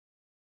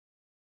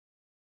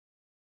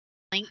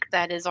link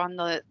that is on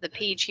the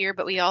page here,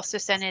 but we also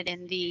sent it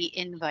in the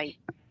invite.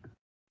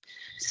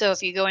 So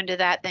if you go into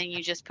that, then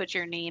you just put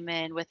your name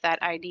in with that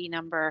ID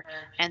number,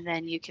 and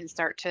then you can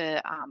start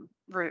to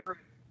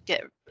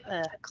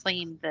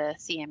claim the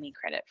CME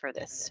credit for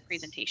this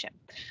presentation.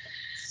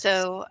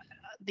 So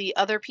the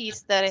other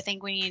piece that I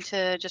think we need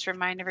to just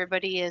remind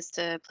everybody is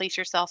to place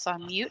yourselves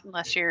on mute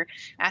unless you're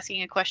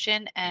asking a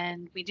question.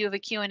 And we do have a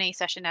Q&A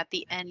session at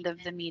the end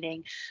of the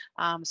meeting.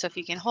 So if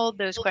you can hold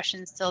those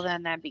questions till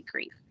then, that'd be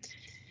great.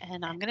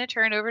 And I'm going to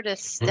turn it over to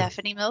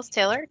Stephanie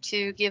Mills-Taylor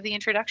to give the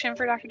introduction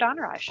for Dr.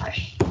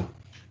 Dhanaraj.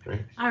 Great.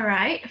 All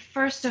right.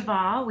 First of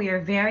all, we are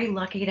very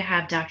lucky to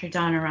have Dr.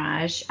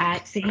 Dhanaraj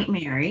at St.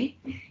 Mary.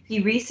 He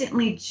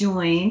recently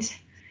joined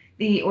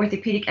the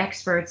orthopedic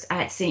experts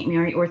at St.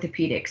 Mary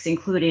Orthopedics,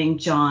 including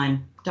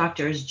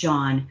Doctors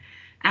John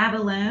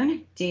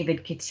Abalone,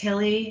 David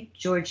Catilli,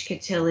 George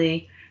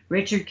Catilli,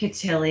 Richard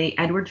Catilli,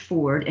 Edward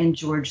Ford, and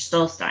George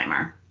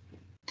Stolzheimer.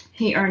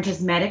 He earned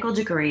his medical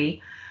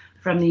degree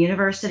from the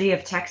University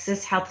of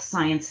Texas Health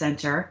Science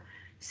Center,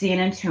 San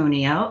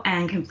Antonio,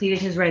 and completed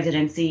his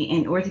residency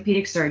in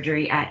orthopedic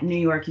surgery at New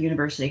York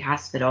University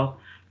Hospital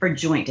for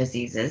joint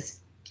diseases,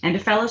 and a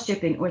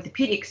fellowship in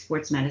orthopedic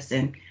sports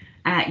medicine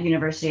at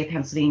University of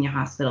Pennsylvania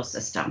Hospital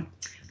System,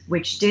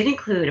 which did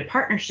include a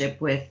partnership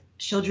with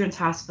Children's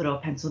Hospital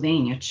of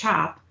Pennsylvania,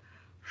 CHOP,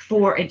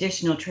 for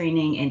additional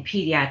training in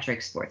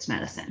pediatric sports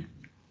medicine.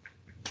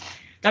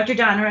 Dr.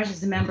 Dhanaraj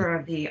is a member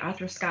of the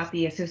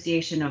Arthroscopy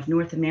Association of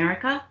North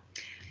America,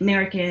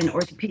 American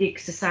Orthopedic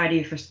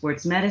Society for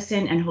Sports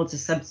Medicine, and holds a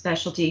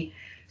subspecialty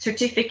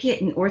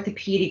certificate in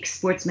orthopedic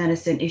sports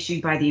medicine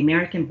issued by the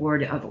American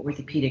Board of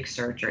Orthopedic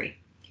Surgery.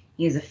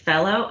 He is a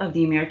fellow of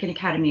the American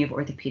Academy of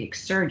Orthopedic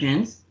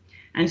Surgeons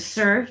and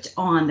served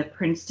on the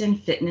Princeton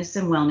Fitness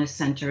and Wellness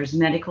Center's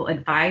Medical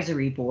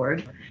Advisory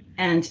Board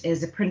and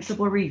is a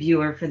principal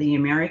reviewer for the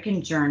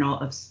American Journal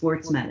of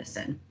Sports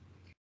Medicine.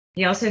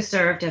 He also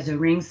served as a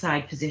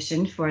ringside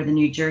physician for the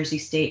New Jersey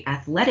State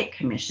Athletic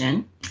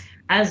Commission,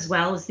 as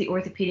well as the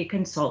orthopedic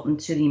consultant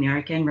to the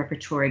American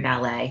Repertory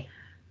Ballet,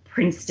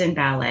 Princeton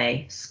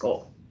Ballet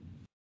School.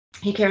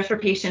 He cares for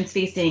patients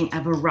facing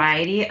a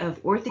variety of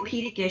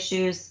orthopedic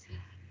issues,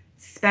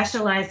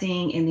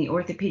 specializing in the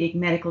orthopedic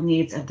medical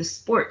needs of the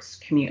sports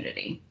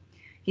community.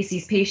 He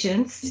sees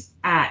patients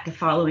at the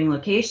following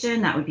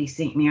location. That would be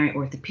St. Mary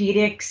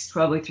Orthopedics,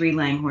 1203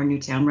 Langhorne,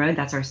 Newtown Road.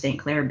 That's our St.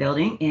 Clair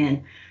building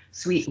in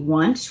Suite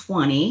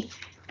 120.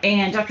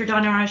 And Dr.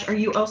 Dhanaraj, are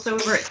you also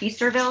over at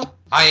Feasterville?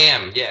 I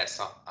am, yes.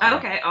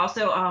 Okay,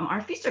 also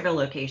our Feasterville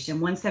location,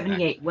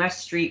 178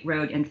 West Street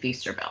Road in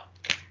Feasterville.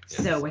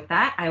 Yes. So with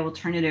that, I will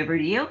turn it over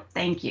to you.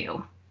 Thank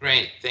you.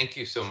 Great. Thank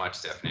you so much,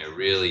 Stephanie. I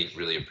really,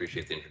 really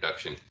appreciate the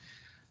introduction.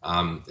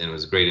 And it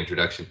was a great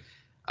introduction.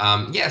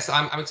 Yes,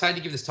 I'm excited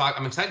to give this talk.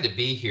 I'm excited to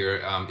be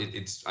here.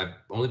 I've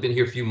only been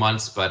here a few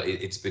months, but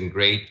it's been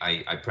great.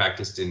 I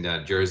practiced in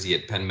Jersey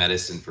at Penn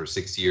Medicine for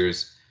 6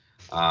 years.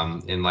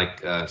 And like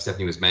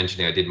Stephanie was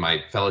mentioning, I did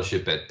my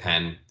fellowship at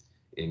Penn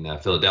in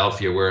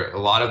Philadelphia, where a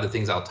lot of the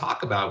things I'll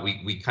talk about,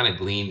 we kind of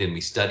gleaned and we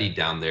studied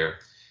down there.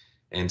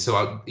 And so,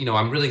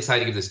 I'm really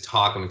excited to give this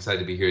talk. I'm excited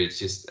to be here. It's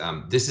just,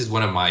 this is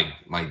one of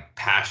my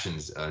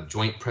passions,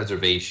 joint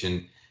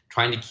preservation,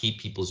 trying to keep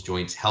people's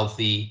joints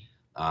healthy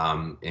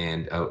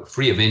and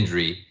free of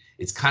injury.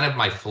 It's kind of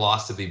my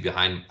philosophy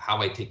behind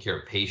how I take care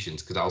of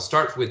patients, because I'll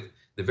start with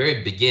the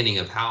very beginning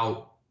of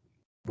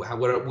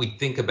what we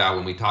think about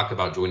when we talk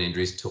about joint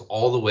injuries to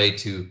all the way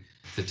to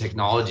the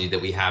technology that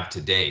we have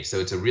today.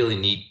 So it's a really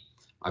neat,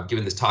 I've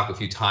given this talk a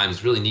few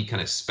times, really neat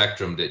kind of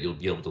spectrum that you'll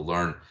be able to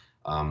learn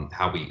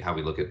how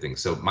we look at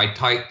things. So my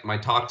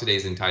talk today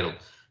is entitled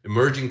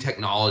Emerging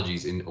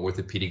Technologies in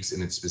Orthopedics,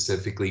 and it's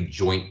specifically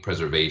joint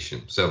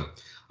preservation. So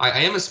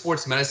I am a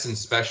sports medicine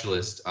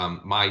specialist.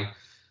 My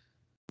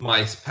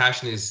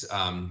passion is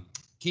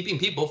keeping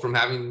people from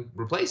having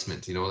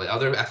replacement.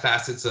 Other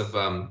facets of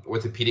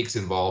orthopedics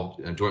involve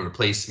joint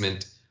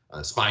replacement,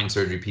 spine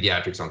surgery,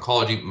 pediatrics,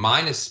 oncology.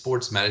 Mine is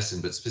sports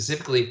medicine, but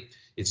specifically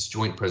it's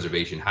joint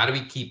preservation. How do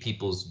we keep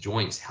people's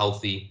joints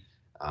healthy,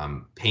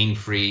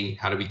 pain-free?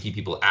 How do we keep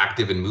people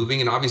active and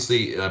moving, and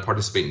obviously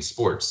participate in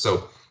sports?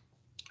 So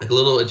a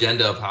little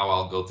agenda of how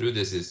I'll go through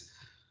this is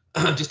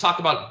just talk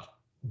about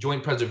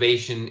joint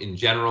preservation in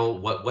general,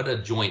 what a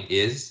joint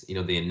is,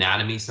 the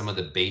anatomy, some of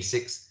the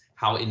basics,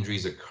 how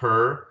injuries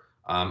occur,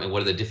 and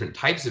what are the different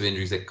types of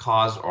injuries that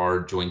cause our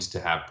joints to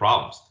have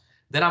problems.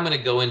 Then I'm going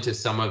to go into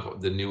some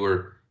of the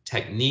newer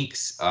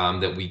techniques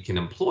that we can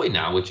employ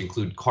now, which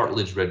include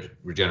cartilage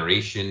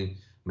regeneration,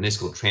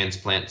 meniscal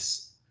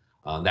transplants,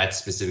 that's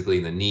specifically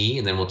in the knee.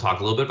 And then we'll talk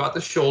a little bit about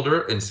the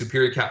shoulder and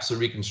superior capsular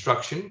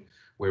reconstruction,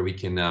 where we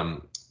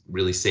can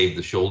really save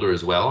the shoulder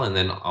as well. And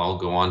then I'll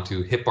go on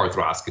to hip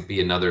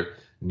arthroscopy, another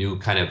new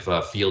kind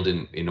of field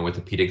in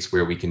orthopedics,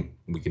 where we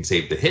can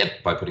save the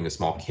hip by putting a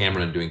small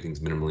camera and doing things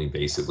minimally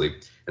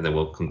invasively. And then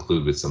we'll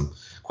conclude with some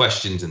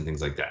questions and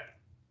things like that.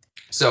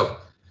 So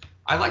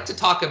I like to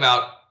talk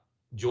about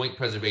joint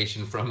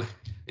preservation from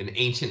an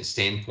ancient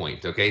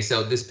standpoint. Okay,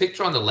 so this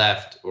picture on the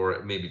left,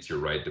 or maybe it's your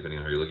right, depending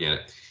on how you're looking at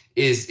it,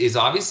 is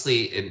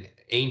obviously an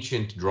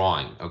ancient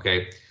drawing.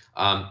 Okay,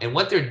 and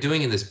what they're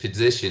doing in this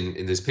position,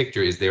 in this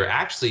picture, is they're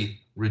actually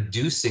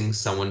reducing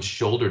someone's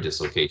shoulder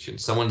dislocation.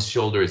 Someone's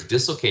shoulder is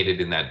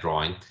dislocated in that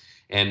drawing,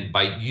 and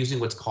by using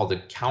what's called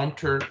a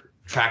counter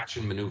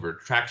traction maneuver,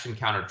 traction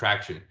counter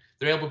traction,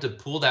 they're able to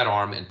pull that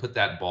arm and put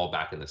that ball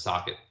back in the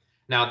socket.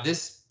 Now,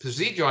 this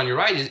procedure on your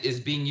right is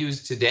being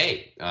used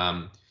today,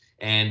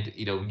 and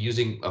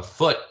using a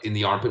foot in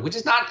the armpit, which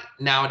is not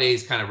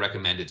nowadays kind of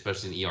recommended,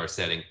 especially in ER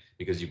setting,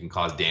 because you can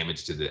cause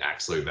damage to the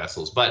axillary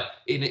vessels. But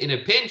in a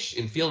pinch,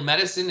 in field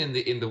medicine,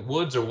 in the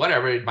woods or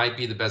whatever, it might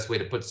be the best way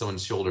to put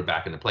someone's shoulder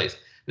back into place.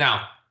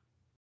 Now,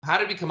 how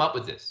did we come up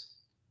with this?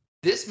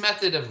 This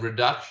method of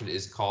reduction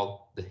is called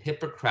the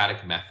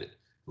Hippocratic method.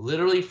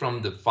 Literally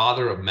from the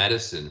father of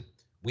medicine,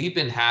 we've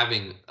been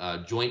having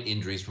joint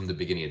injuries from the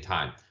beginning of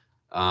time.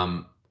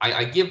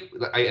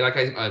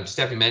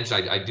 Stephanie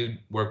mentioned, I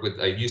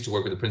used to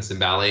work with the Princeton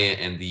Ballet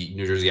and the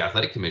New Jersey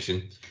Athletic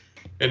Commission,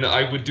 and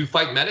I would do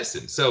fight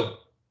medicine. So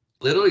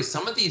literally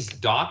some of these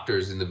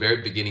doctors in the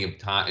very beginning of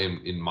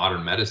time in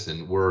modern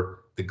medicine were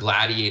the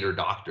gladiator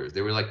doctors.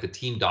 They were like the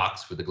team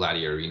docs for the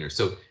gladiator arena.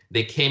 So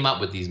they came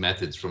up with these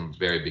methods from the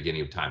very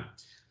beginning of time.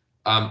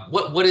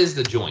 What is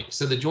the joint?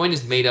 So the joint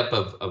is made up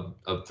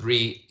of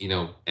three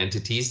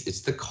entities.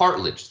 It's the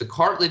cartilage. The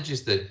cartilage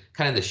is the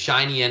kind of the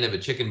shiny end of a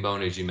chicken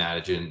bone, as you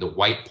imagine, the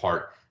white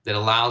part that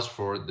allows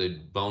for the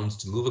bones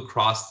to move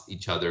across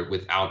each other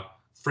without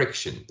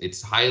friction.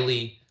 It's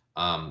highly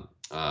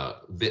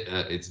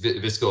it's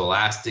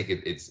viscoelastic.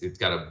 It's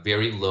got a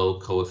very low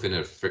coefficient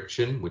of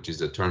friction, which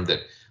is a term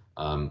that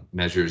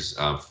measures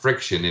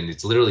friction, and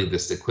it's literally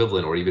this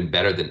equivalent or even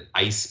better than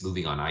ice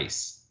moving on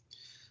ice.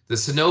 The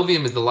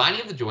synovium is the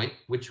lining of the joint,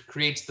 which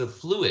creates the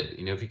fluid.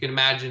 If you can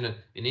imagine an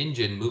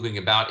engine moving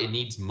about, it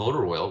needs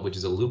motor oil, which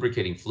is a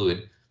lubricating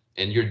fluid,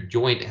 and your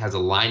joint has a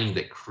lining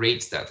that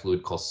creates that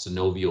fluid called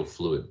synovial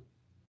fluid.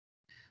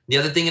 The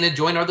other thing in a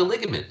joint are the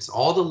ligaments.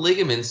 All the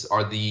ligaments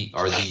are the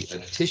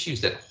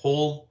tissues that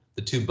hold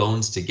the two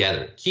bones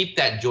together, keep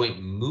that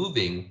joint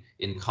moving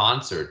in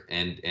concert,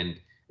 and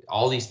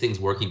all these things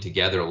working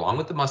together along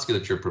with the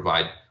musculature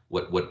provide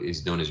what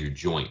is known as your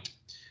joint.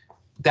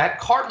 That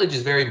cartilage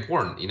is very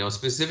important.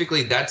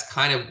 Specifically, that's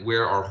kind of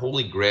where our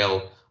holy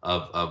grail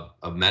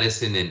of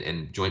medicine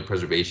and joint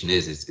preservation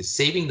is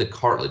saving the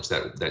cartilage,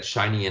 that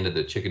shiny end of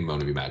the chicken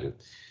bone, if you imagine.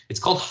 It's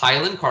called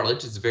hyaline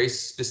cartilage. It's a very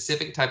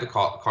specific type of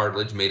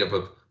cartilage made up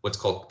of what's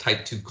called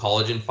type 2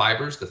 collagen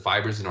fibers, the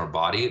fibers in our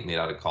body made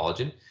out of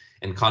collagen,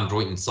 and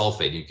chondroitin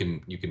sulfate.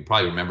 You can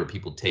probably remember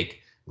people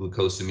take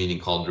glucosamine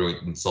and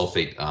chondroitin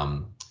sulfate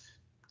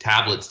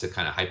tablets to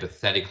kind of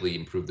hypothetically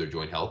improve their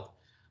joint health.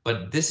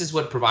 But this is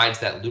what provides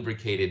that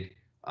lubricated,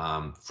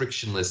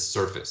 frictionless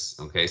surface.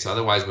 Okay, so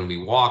otherwise when we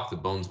walk, the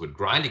bones would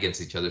grind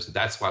against each other. So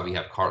that's why we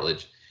have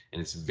cartilage,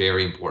 and it's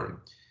very important.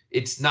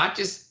 It's not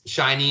just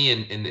shiny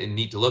and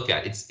neat to look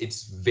at.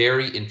 It's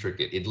very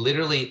intricate. It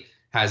literally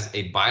has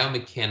a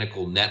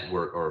biomechanical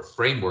network or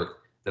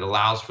framework that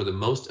allows for the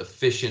most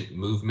efficient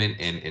movement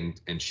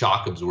and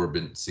shock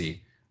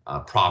absorbency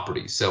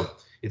properties. So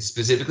it's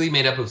specifically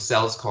made up of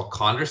cells called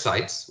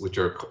chondrocytes, which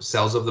are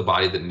cells of the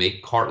body that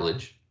make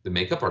cartilage, that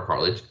make up our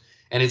cartilage,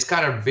 and it's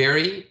got a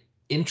very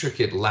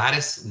intricate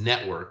lattice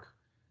network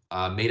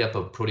made up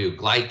of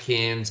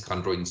proteoglycans,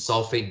 chondroitin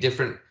sulfate,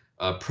 different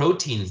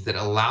proteins that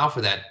allow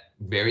for that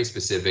very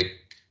specific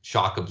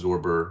shock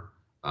absorber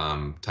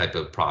type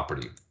of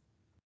property.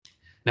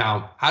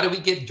 Now, how do we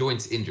get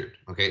joints injured?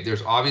 Okay,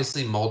 there's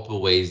obviously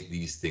multiple ways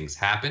these things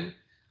happen.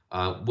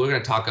 We're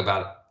going to talk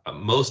about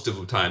most of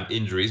the time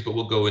injuries, but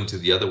we'll go into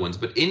the other ones.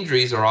 But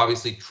injuries are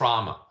obviously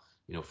trauma,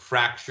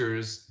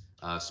 fractures,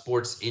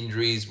 sports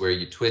injuries where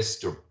you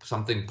twist or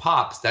something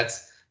pops.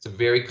 It's a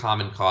very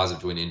common cause of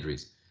joint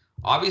injuries.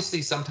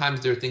 Obviously,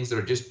 sometimes there are things that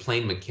are just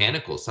plain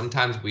mechanical.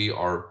 Sometimes we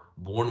are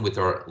born with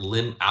our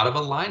limb out of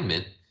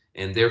alignment,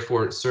 and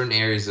therefore certain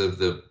areas of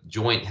the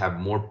joint have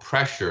more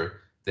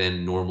pressure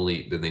than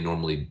they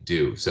normally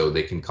do. So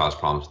they can cause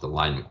problems with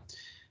alignment.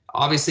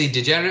 Obviously,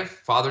 degenerative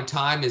father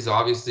time is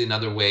obviously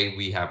another way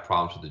we have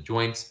problems with the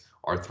joints.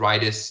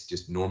 Arthritis,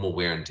 just normal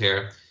wear and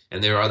tear.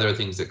 And there are other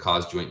things that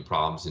cause joint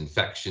problems: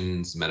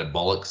 infections,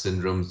 metabolic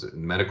syndromes,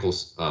 medical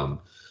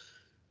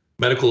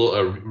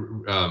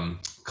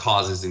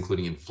causes,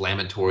 including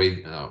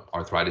inflammatory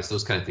arthritis.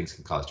 Those kind of things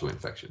can cause joint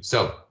infection.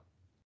 So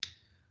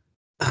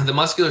the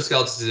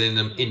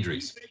musculoskeletal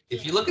injuries.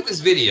 If you look at this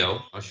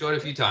video, I'll show it a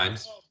few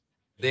times.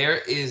 There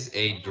is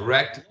a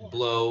direct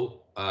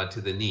blow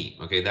to the knee.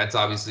 Okay, that's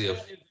obviously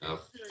a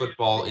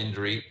football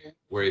injury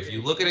where if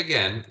you look at it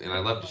again, and I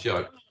love to show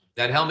it,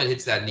 that helmet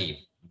hits that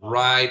knee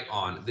right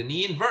on. The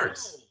knee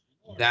inverts.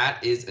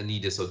 That is a knee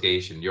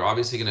dislocation. You're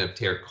obviously going to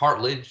tear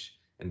cartilage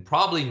and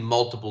probably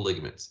multiple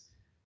ligaments.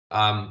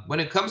 When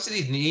it comes to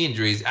these knee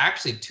injuries,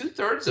 actually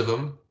 2/3 of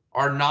them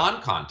are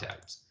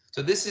non-contact.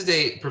 So this is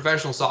a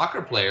professional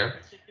soccer player.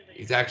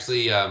 He's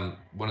actually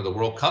one of the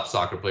World Cup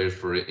soccer players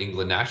for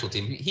England national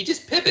team. He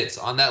just pivots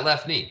on that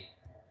left knee.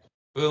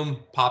 Boom,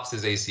 pops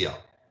his ACL.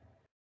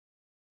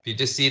 If you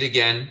just see it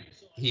again,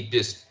 he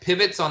just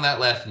pivots on that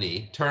left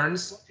knee,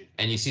 turns,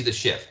 and you see the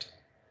shift.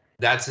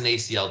 That's an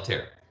ACL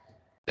tear.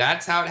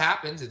 That's how it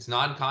happens. It's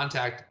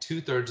non-contact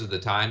 2/3 of the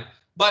time,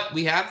 but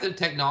we have the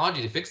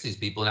technology to fix these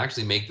people and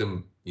actually make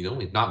them,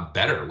 if not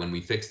better when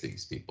we fix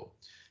these people.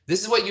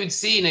 This is what you'd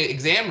see in an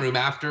exam room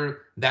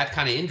after that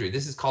kind of injury.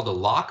 This is called a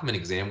Lockman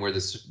exam, where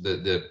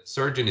the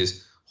surgeon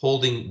is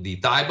holding the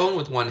thigh bone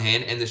with one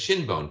hand and the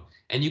shin bone.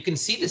 And you can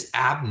see this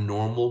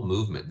abnormal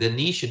movement. The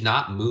knee should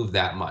not move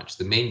that much.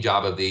 The main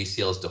job of the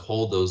ACL is to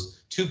hold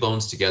those two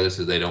bones together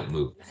so they don't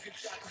move.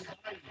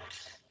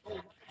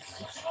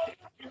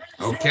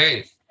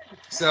 Okay,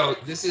 so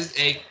this is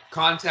a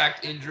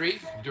contact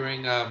injury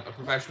during a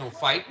professional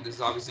fight. This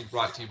is obviously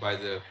brought to you by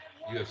the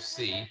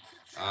UFC.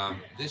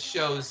 This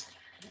shows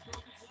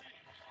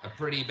a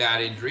pretty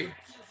bad injury.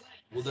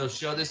 Well, they'll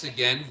show this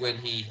again when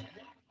he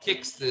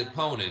kicks the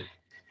opponent.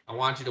 I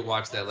want you to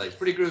watch that leg. It's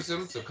pretty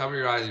gruesome, so cover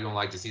your eyes if you don't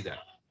like to see that.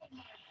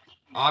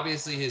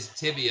 Obviously, his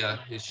tibia,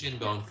 his shin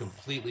bone,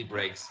 completely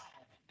breaks,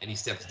 and he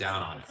steps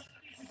down on it.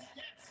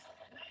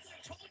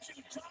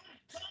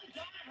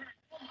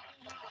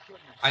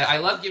 I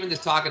love giving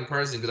this talk in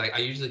person because I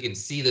usually can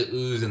see the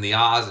oohs and the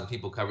ahs and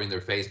people covering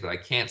their face, but I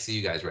can't see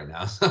you guys right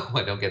now, so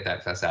I don't get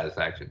that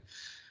satisfaction.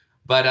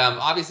 But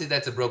obviously,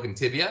 that's a broken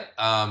tibia.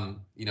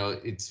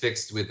 It's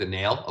fixed with a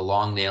nail. A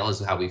long nail is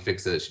how we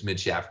fix a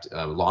mid-shaft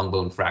long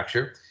bone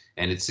fracture,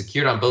 and it's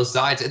secured on both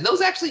sides, and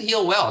those actually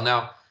heal well.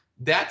 Now,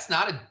 that's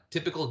not a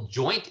typical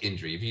joint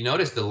injury. If you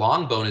notice, the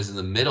long bone is in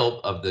the middle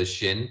of the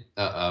shin,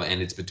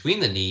 and it's between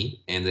the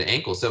knee and the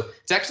ankle. So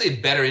it's actually a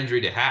better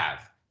injury to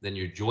have than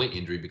your joint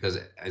injury, because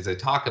as I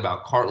talk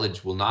about,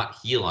 cartilage will not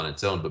heal on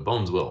its own, but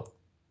bones will.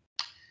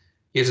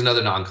 Here's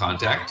another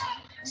non-contact.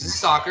 This is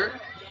soccer,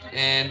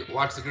 and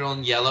watch the girl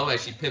in yellow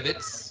as she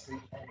pivots.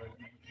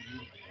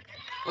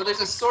 Well,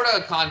 there's a sort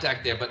of a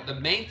contact there, but the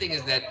main thing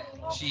is that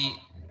she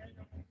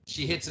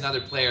hits another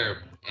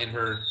player, and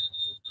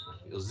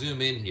you'll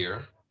zoom in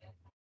here.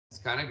 It's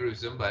kind of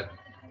gruesome, but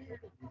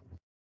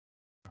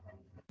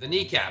the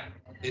kneecap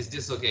is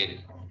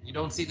dislocated. You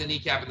don't see the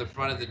kneecap in the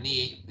front of the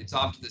knee. It's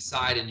off to the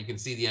side, and you can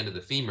see the end of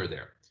the femur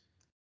there.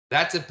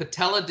 That's a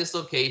patella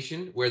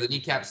dislocation where the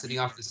kneecap's sitting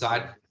off the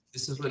side.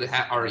 This is what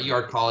our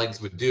ER colleagues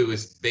would do,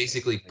 is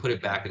basically put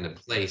it back into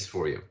place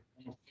for you.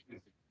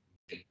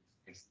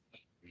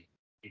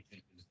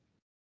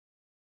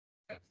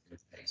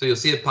 So you'll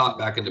see it pop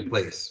back into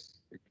place.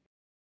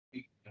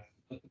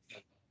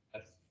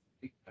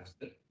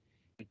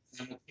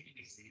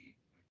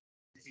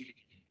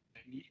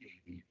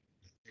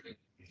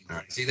 All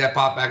right, see that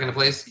pop back into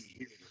place?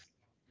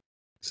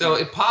 So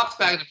it pops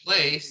back into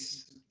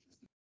place,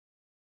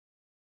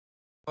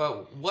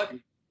 but what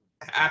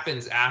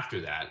happens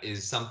after that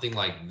is something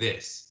like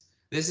this.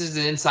 This is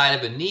the inside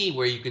of a knee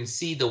where you can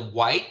see the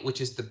white, which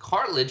is the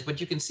cartilage,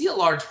 but you can see a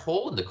large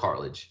hole in the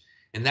cartilage,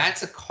 and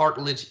that's a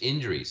cartilage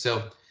injury.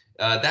 So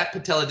that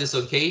patella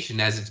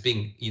dislocation, as it's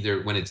being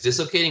either when it's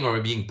dislocating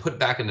or being put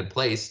back into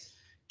place,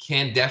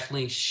 can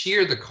definitely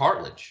shear the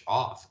cartilage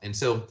off. And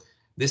so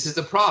this is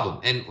the problem.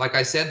 And like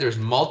I said, there's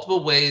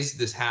multiple ways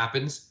this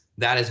happens.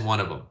 That is one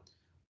of them.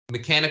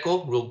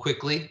 Mechanical, real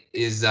quickly,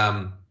 is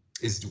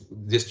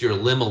just your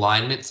limb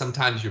alignment.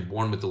 Sometimes you're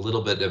born with a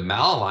little bit of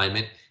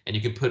malalignment, and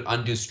you can put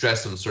undue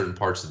stress on certain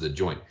parts of the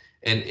joint.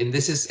 And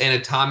this is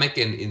anatomic,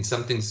 and in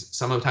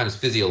sometimes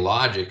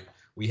physiologic.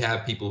 We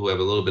have people who have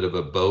a little bit of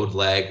a bowed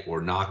leg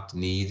or knocked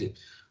knee.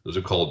 Those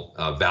are called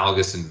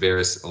valgus and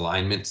varus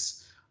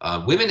alignments.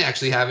 Women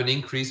actually have an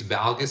increased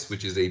valgus,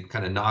 which is a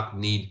kind of knocked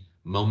knee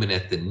moment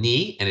at the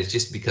knee, and it's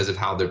just because of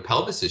how their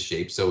pelvis is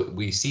shaped. So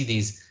we see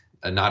these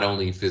not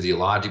only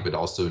physiologic, but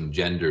also in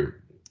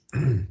gender.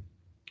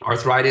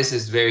 Arthritis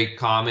is very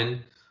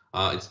common.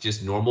 It's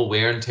just normal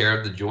wear and tear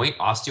of the joint.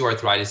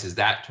 Osteoarthritis is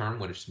that term,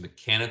 when it's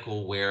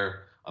mechanical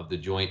wear of the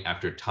joint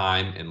after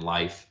time and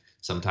life.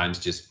 Sometimes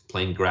just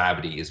plain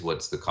gravity is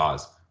what's the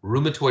cause.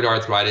 Rheumatoid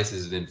arthritis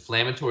is an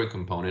inflammatory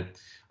component.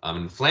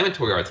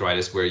 Inflammatory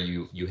arthritis, where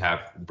you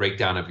have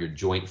breakdown of your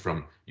joint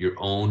from your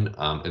own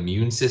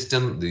immune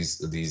system.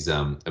 These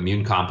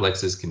immune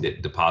complexes can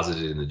get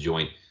deposited in the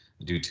joint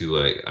due to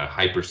a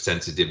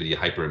hypersensitivity, a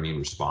hyperimmune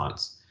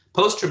response.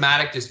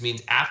 Post-traumatic just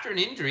means after an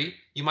injury,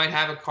 you might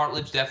have a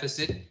cartilage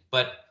deficit,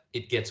 but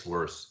it gets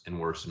worse and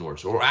worse and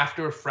worse. Or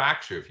after a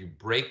fracture, if you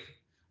break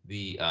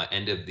the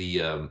end of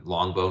the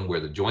long bone where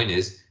the joint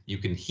is, you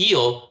can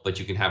heal, but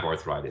you can have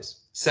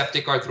arthritis.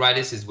 Septic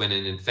arthritis is when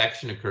an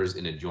infection occurs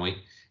in a joint,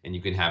 and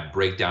you can have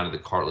breakdown of the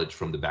cartilage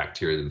from the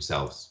bacteria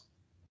themselves.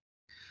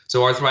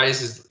 So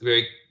arthritis is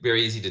very,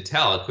 very easy to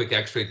tell. A quick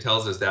x-ray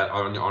tells us that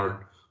on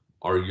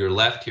your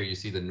left here, you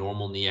see the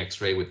normal knee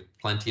x-ray with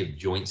plenty of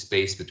joint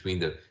space between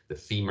the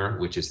femur,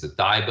 which is the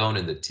thigh bone,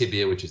 and the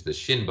tibia, which is the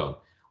shin bone.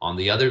 On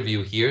the other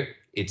view here,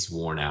 it's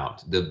worn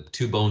out. The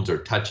two bones are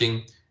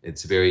touching.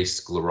 It's very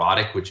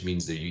sclerotic, which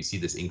means that you see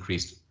this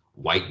increased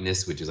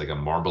whiteness, which is like a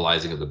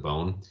marbleizing of the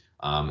bone.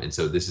 And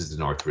so this is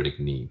an arthritic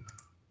knee.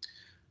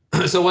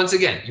 So once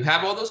again, you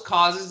have all those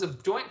causes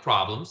of joint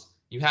problems.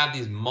 You have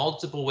these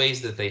multiple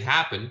ways that they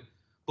happen,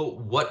 but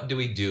what do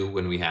we do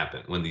when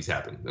these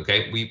happen?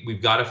 Okay,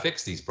 we've got to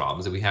fix these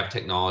problems, and we have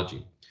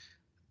technology.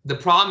 The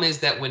problem is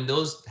that when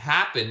those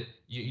happen,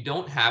 you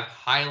don't have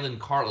hyaline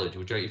cartilage,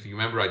 which, if you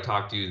remember, I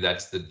talked to you,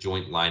 that's the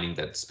joint lining,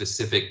 that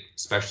specific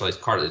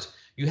specialized cartilage.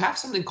 You have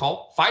something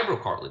called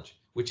fibrocartilage,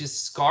 which is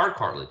scar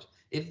cartilage.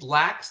 It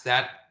lacks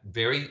that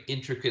very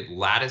intricate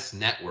lattice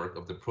network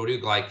of the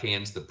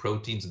proteoglycans, the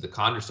proteins, and the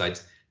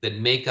chondrocytes that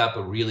make up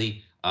a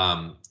really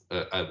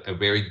a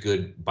very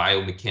good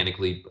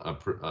biomechanically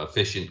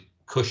efficient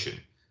cushion.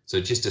 So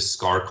it's just a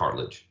scar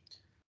cartilage.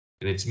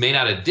 And it's made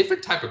out of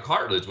different type of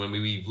cartilage. When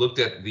we've looked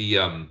at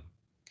the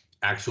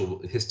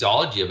actual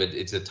histology of it,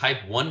 it's a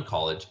type 1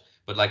 cartilage,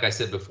 but like I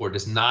said before,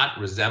 does not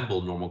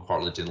resemble normal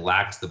cartilage and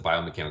lacks the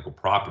biomechanical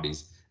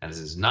properties, and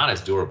is not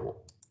as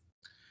durable.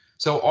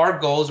 So our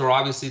goals are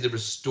obviously to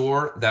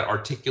restore that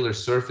articular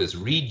surface,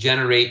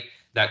 regenerate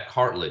that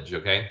cartilage,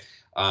 okay?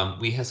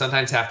 We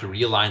sometimes have to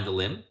realign the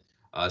limb,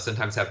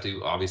 sometimes have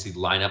to obviously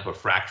line up a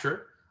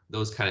fracture,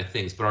 those kind of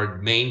things. But our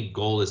main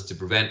goal is to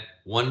prevent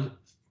one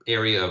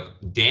area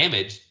of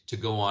damage to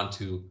go on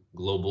to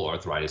global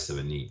arthritis of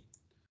a knee.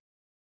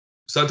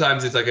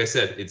 Sometimes it's, like I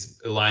said, it's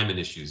alignment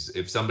issues.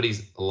 If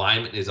somebody's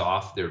alignment is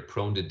off, they're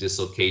prone to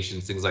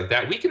dislocations, things like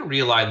that. We can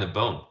realign the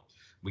bone.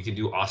 We can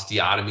do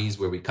osteotomies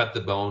where we cut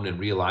the bone and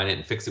realign it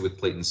and fix it with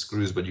plate and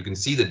screws. But you can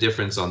see the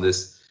difference on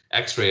this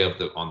X-ray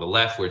on the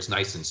left, where it's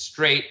nice and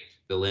straight,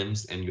 the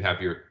limbs, and you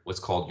have your what's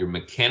called your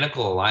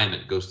mechanical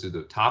alignment, goes through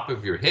the top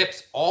of your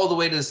hips all the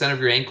way to the center of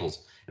your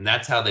ankles, and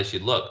that's how they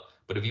should look.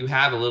 But if you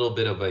have a little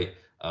bit of a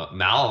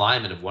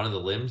malalignment of one of the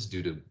limbs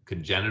due to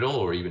congenital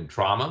or even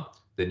trauma,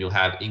 then you'll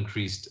have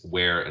increased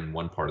wear in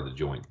one part of the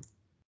joint.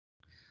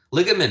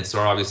 Ligaments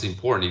are obviously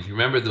important. If you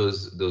remember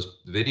those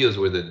videos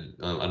where the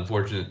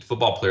unfortunate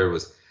football player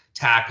was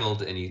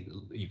tackled and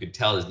you could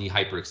tell his knee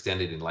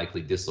hyperextended and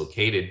likely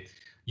dislocated,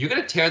 you're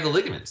going to tear the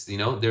ligaments. You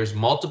know, there's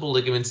multiple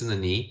ligaments in the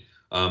knee.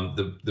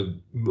 The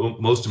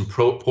most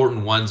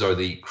important ones are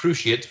the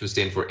cruciates, which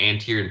stand for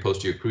anterior and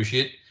posterior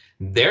cruciate.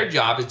 Their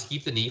job is to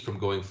keep the knee from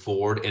going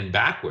forward and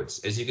backwards.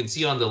 As you can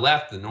see on the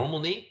left, the normal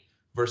knee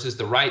versus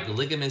the right, the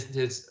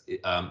ligamentous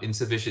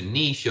insufficient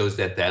knee shows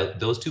that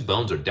those two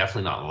bones are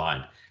definitely not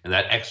aligned. And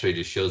that X-ray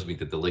just shows me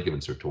that the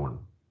ligaments are torn.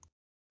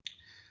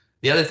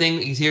 The other thing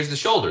is, here's the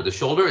shoulder. The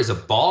shoulder is a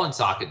ball and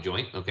socket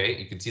joint, okay?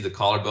 You can see the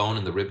collarbone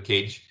and the rib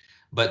cage,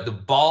 but the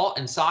ball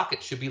and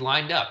socket should be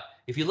lined up.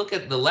 If you look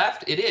at the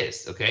left, it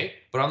is, okay?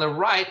 But on the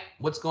right,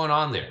 what's going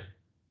on there?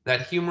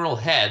 That humeral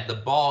head, the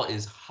ball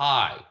is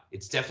high.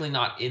 It's definitely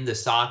not in the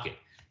socket.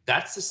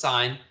 That's the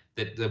sign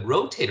that the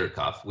rotator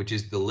cuff, which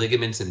is the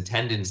ligaments and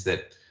tendons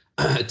that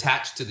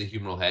attach to the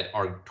humeral head,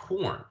 are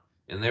torn,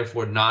 and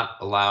therefore not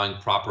allowing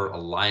proper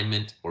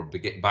alignment or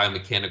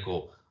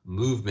biomechanical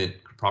movement,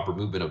 proper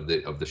movement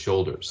of the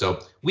shoulder.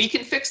 So we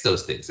can fix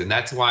those things, and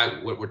that's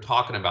why what we're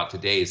talking about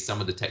today is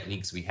some of the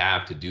techniques we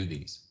have to do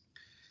these.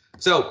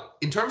 So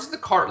in terms of the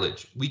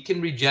cartilage, we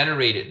can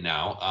regenerate it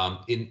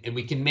now, and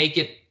we can make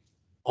it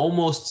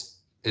almost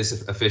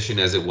as efficient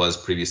as it was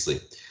previously.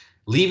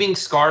 Leaving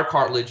scar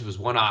cartilage was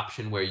one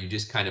option, where you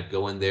just kind of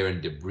go in there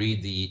and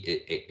debride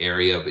the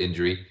area of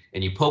injury,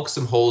 and you poke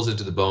some holes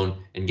into the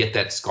bone and get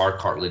that scar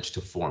cartilage to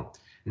form.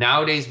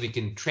 Nowadays, we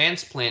can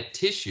transplant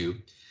tissue,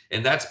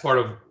 and that's part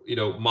of, you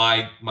know,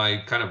 my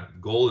kind of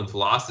goal and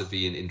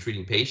philosophy in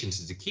treating patients,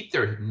 is to keep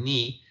their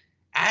knee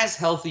as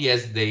healthy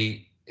as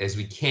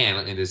we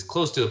can, and as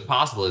close to as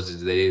possible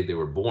as they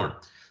were born.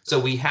 So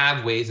we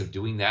have ways of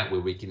doing that,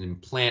 where we can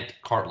implant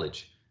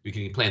cartilage. We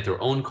can implant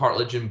their own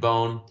cartilage in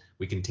bone.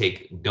 We can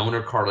take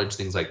donor cartilage,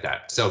 things like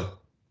that. So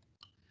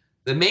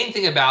the main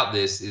thing about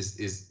this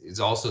is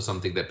also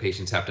something that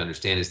patients have to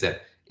understand, is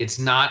that it's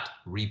not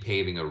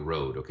repaving a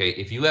road, okay?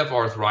 If you have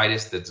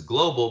arthritis that's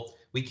global,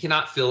 we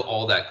cannot fill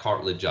all that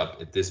cartilage up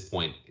at this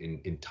point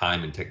in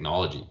time and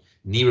technology.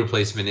 Knee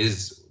replacement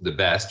is the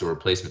best, or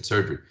replacement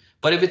surgery.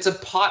 But if it's a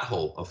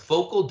pothole, a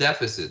focal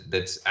deficit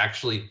that's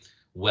actually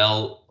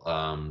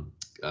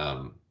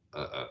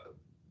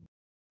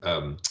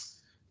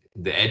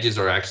the edges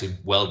are actually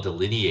well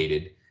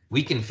delineated,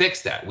 we can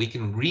fix that. We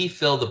can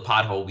refill the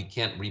pothole. We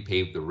can't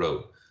repave the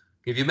road.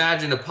 If you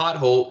imagine a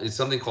pothole is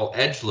something called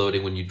edge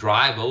loading, when you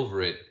drive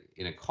over it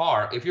in a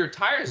car, if your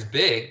tire is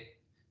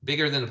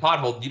bigger than the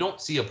pothole, you don't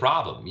see a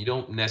problem. You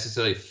don't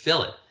necessarily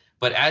fill it.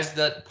 But as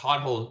the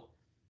pothole,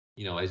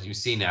 you know, as you've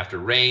seen after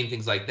rain,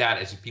 things like that,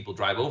 as people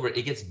drive over it,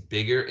 it gets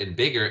bigger and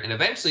bigger, and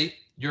eventually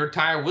your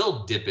tire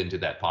will dip into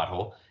that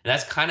pothole. And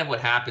that's kind of what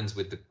happens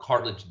with the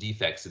cartilage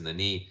defects in the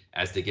knee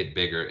as they get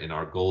bigger, and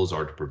our goals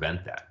are to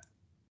prevent that.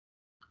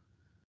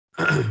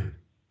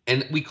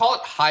 And we call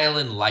it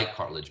hyaline-like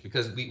cartilage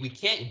because we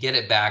can't get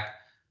it back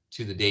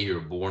to the day you were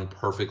born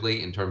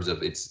perfectly in terms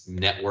of its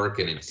network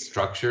and its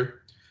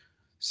structure.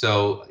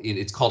 So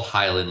it's called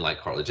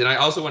hyaline-like cartilage. And I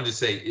also wanted to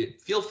say,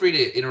 feel free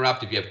to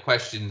interrupt if you have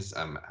questions.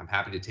 I'm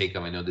happy to take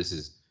them. I know this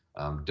is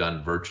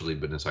done virtually,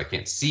 but so I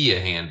can't see a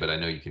hand, but I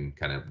know you can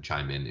kind of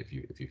chime in if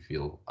you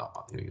feel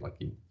like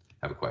you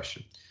have a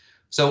question.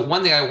 So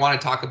one thing I want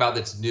to talk about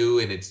that's new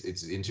and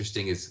it's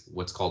interesting is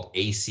what's called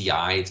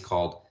ACI. It's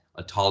called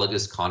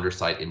autologous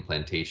chondrocyte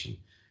implantation.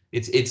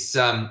 It's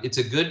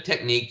a good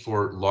technique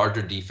for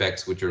larger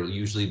defects, which are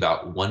usually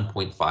about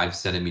 1.5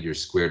 centimeters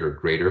squared or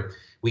greater.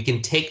 We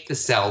can take the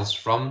cells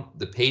from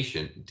the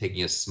patient,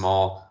 taking a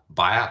small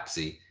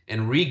biopsy,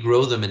 and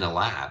regrow them in a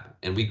lab.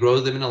 And we grow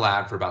them in a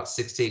lab for about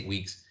 6 to 8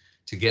 weeks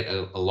to get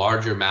a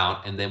larger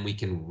amount, and then we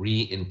can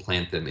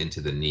re-implant them into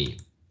the knee.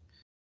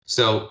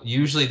 So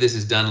usually this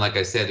is done, like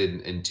I said,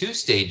 in 2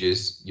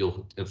 stages.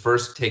 You'll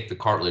first take the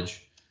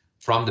cartilage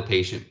from the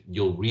patient,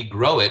 you'll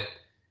regrow it,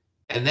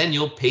 and then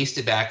you'll paste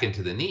it back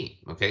into the knee.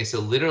 Okay, so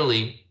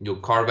literally you'll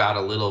carve out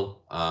a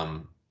little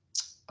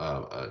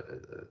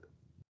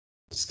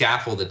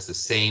scaffold that's the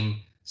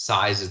same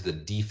size as the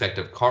defect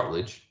of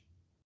cartilage.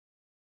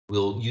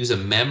 We'll use a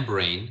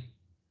membrane,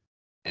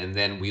 and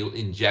then we'll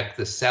inject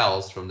the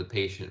cells from the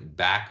patient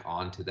back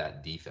onto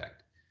that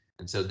defect.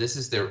 And so this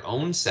is their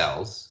own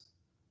cells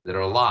that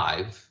are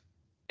alive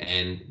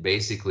and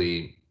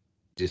basically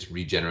just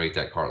regenerate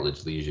that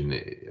cartilage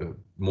lesion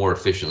more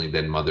efficiently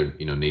than Mother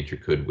Nature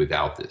could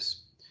without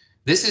this.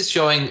 This is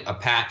showing a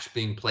patch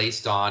being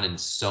placed on and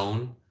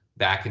sewn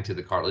back into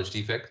the cartilage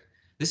defect.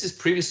 This is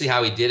previously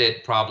how he did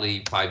it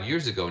probably 5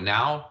 years ago.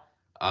 Now,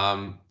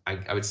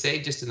 I would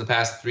say just in the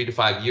past 3 to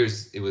 5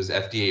 years, it was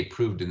FDA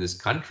approved in this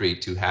country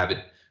to have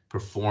it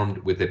performed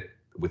with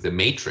a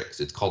matrix.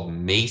 It's called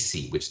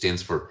MACI, which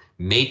stands for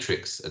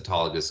matrix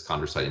autologous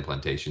chondrocyte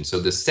implantation. So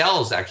the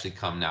cells actually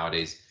come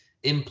nowadays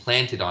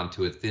implanted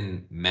onto a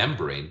thin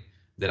membrane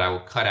that I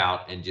will cut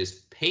out and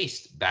just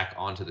paste back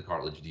onto the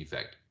cartilage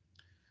defect.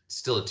 It's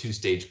still a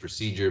 2-stage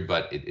procedure,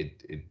 but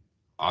it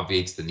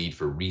obviates the need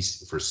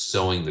for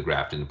sewing the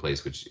graft into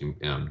place, which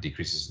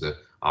decreases the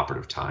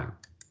operative time.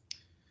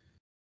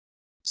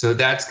 So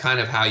that's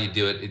kind of how you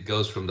do it. It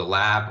goes from the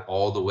lab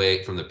all the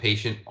way, from the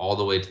patient all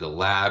the way to the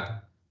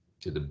lab,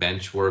 to the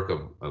bench work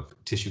of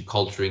tissue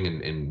culturing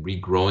and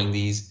regrowing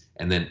these,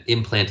 and then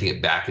implanting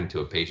it back into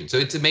a patient. So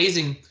it's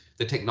amazing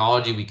the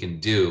technology we can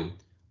do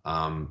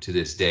to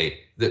this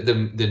day.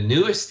 The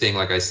newest thing,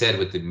 like I said,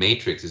 with the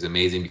matrix is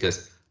amazing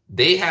because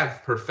they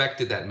have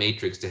perfected that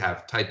matrix to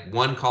have type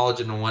 1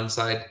 collagen on one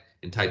side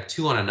and type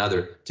 2 on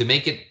another to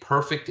make it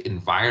perfect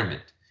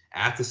environment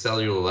at the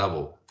cellular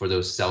level for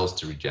those cells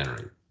to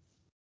regenerate.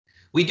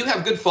 We do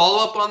have good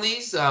follow-up on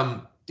these.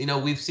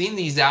 We've seen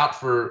these out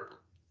for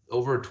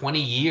over 20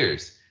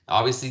 years.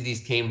 Obviously, these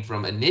came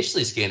from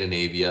initially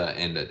Scandinavia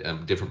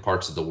and different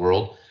parts of the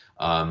world,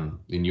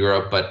 in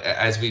Europe. But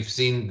as we've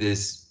seen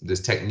this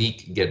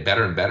technique get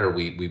better and better,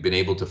 we've been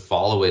able to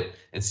follow it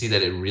and see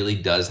that it really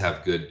does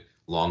have good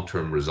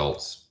long-term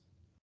results.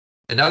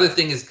 Another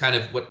thing is kind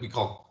of what we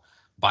call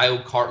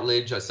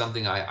biocartilage,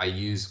 something I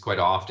use quite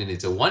often.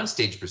 It's a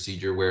 1-stage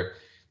procedure where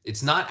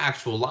it's not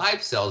actual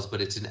live cells,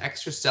 but it's an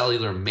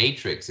extracellular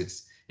matrix.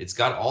 It's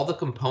got all the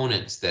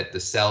components that the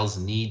cells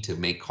need to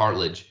make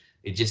cartilage.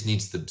 It just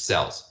needs the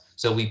cells.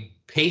 So we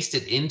paste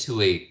it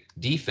into a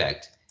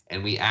defect,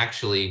 and we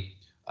actually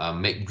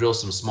drill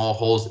some small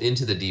holes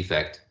into the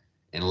defect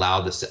and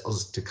allow the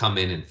cells to come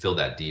in and fill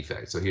that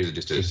defect. So here's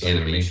just an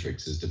animation.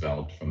 Matrix is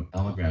developed from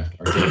allograft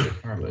artificial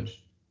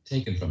cartilage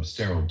taken from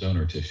sterile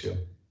donor tissue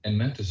and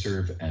meant to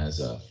serve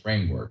as a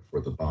framework for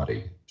the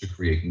body to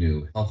create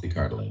new healthy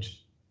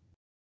cartilage.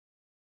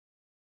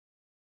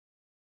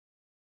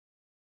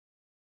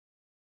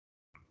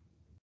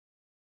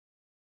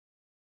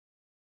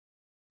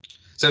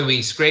 So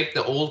we scrape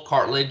the old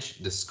cartilage,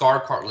 the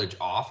scar cartilage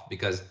off,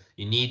 because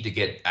you need to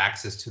get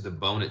access to the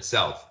bone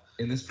itself.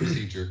 In this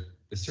procedure,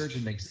 the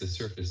surgeon makes the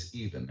surface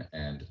even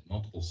and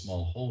multiple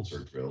small holes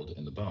are drilled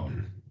in the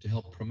bone to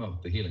help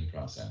promote the healing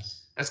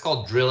process. That's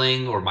called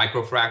drilling or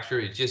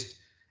microfracture.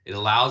 It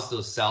allows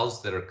those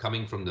cells that are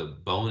coming from the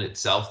bone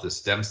itself, the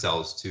stem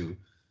cells, to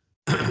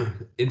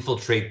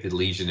infiltrate the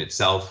lesion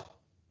itself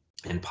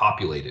and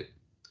populate it.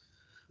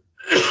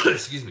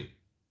 Excuse me.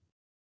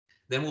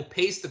 Then we'll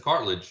paste the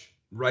cartilage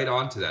right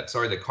onto that,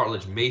 the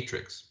cartilage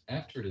matrix.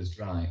 After it is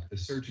dry, the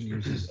surgeon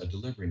uses a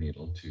delivery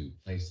needle to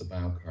place the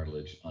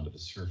biocartilage onto the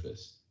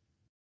surface.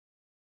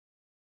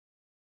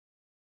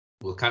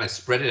 We'll kind of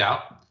spread it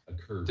out A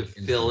curved to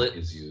fill it.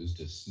 Is used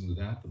to smooth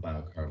out the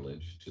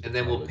biocartilage. And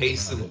then we'll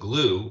paste some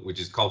glue, which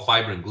is called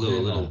fibrin glue. Then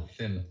a little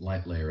thin,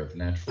 light layer of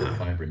natural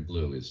fibrin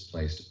glue is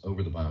placed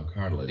over the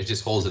biocartilage. It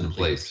just holds it in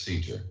place.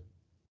 Procedure.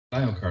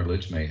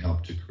 Biocartilage may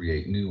help to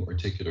create new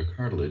articular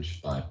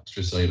cartilage by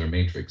extracellular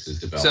matrix is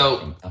developed.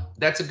 So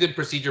that's a good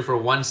procedure for a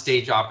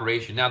 1-stage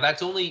operation. Now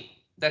that's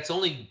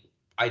only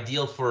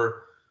ideal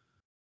for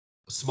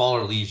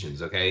smaller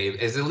lesions. Okay,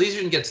 as the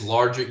lesion gets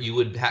larger, you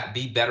would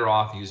be better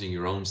off using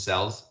your own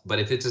cells. But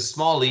if it's a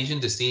small lesion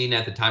to seen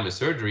at the time of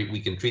surgery, we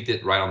can treat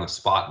it right on the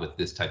spot with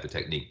this type of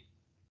technique.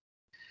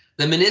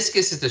 The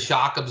meniscus is the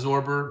shock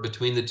absorber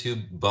between the two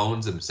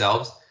bones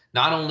themselves.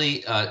 Not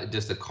only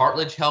does the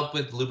cartilage help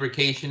with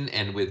lubrication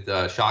and with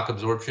shock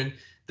absorption,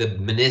 the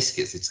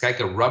meniscus, it's like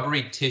a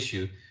rubbery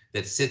tissue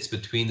that sits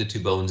between the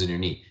two bones in your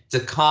knee. It's a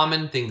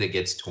common thing that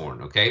gets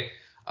torn, okay?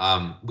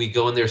 We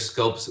go in there,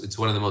 scopes. It's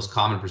one of the most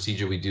common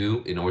procedure we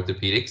do in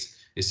orthopedics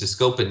is to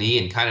scope a knee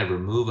and kind of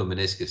remove a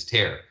meniscus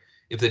tear.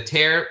 If the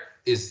tear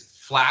is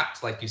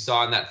flapped, like you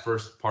saw in that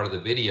first part of the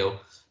video,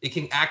 it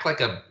can act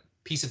like a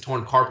piece of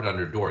torn carpet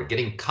under a door,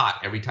 getting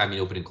caught every time you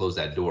open and close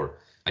that door.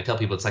 I tell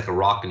people it's like a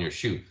rock in your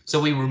shoe. So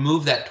we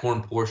remove that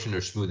torn portion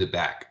or smooth it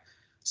back.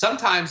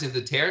 Sometimes if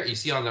the tear, you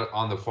see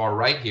on the far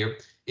right here,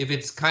 if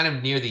it's kind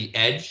of near the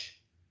edge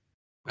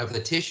of the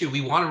tissue,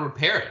 we want to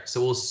repair it.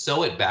 So we'll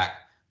sew it back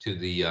to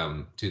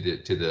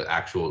the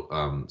actual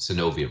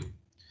synovium.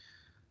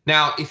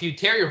 Now, if you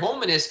tear your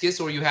whole meniscus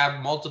or you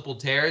have multiple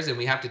tears and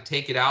we have to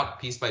take it out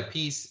piece by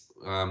piece,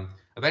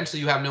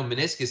 eventually you have no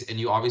meniscus and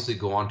you obviously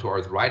go on to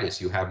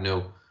arthritis. You have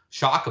no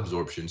shock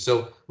absorption.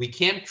 So we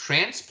can't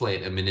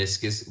transplant a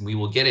meniscus. We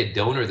will get a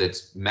donor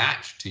that's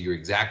matched to your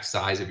exact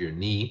size of your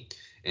knee,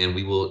 and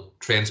we will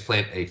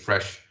transplant a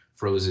fresh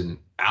frozen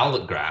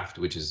allograft,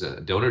 which is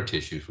a donor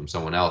tissue from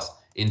someone else,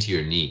 into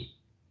your knee.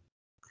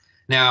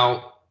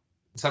 Now,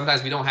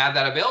 sometimes we don't have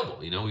that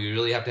available. You know, we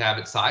really have to have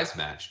it size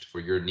matched for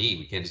your knee.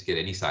 We can't just get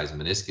any size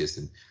meniscus,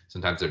 and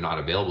sometimes they're not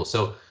available.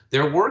 So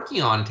they're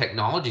working on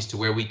technologies to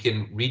where we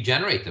can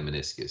regenerate the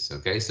meniscus.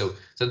 Okay, so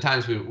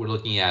sometimes we're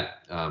looking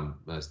at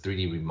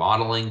 3D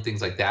remodeling,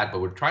 things like that, but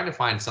we're trying to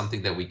find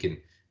something that we can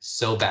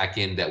sew back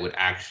in that would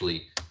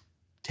actually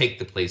take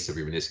the place of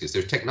your meniscus.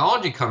 There's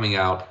technology coming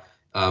out,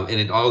 and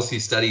in all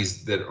these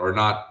studies that are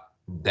not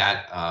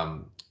that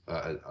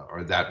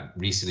or that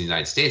recent in the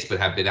United States, but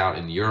have been out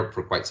in Europe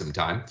for quite some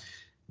time,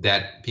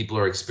 that people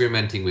are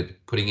experimenting with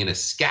putting in a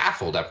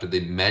scaffold after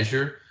they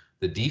measure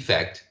the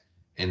defect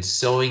and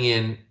sewing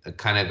in a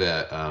kind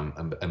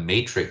of a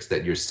matrix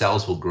that your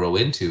cells will grow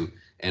into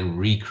and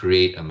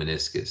recreate a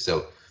meniscus.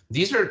 So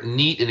these are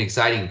neat and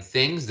exciting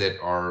things that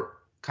are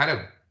kind of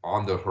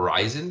on the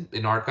horizon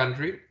in our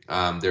country.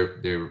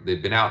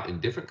 They've been out in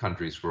different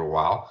countries for a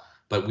while,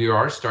 but we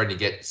are starting to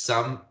get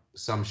some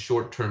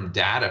short-term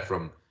data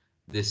from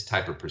this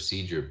type of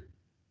procedure.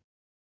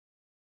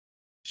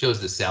 Shows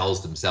the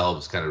cells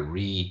themselves kind of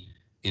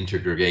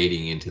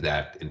reintegrating into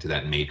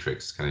that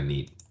matrix. Kind of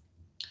neat.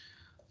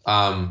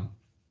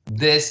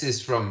 This is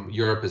from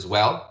Europe as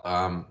well.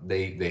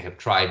 They have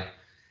tried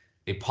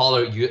a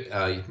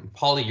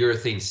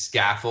polyurethane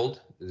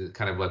scaffold,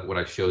 kind of like what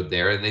I showed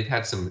there, and they've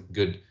had some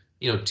good,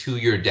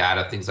 2-year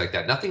data, things like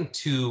that. Nothing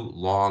too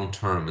long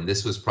term, and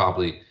this was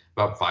probably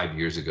about 5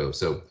 years ago.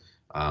 So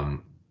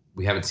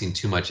we haven't seen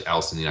too much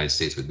else in the United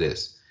States with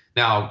this.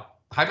 Now,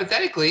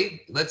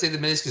 hypothetically, let's say the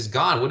meniscus is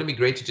gone. Wouldn't it be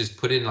great to just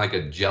put in like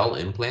a gel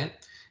implant?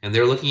 And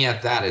they're looking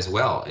at that as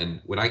well.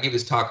 And when I gave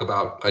this talk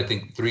about, I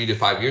think 3 to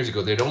 5 years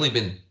ago, there'd only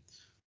been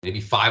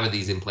maybe 5 of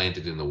these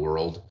implanted in the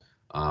world.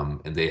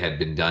 And they had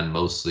been done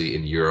mostly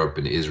in Europe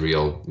and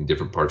Israel, in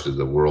different parts of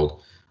the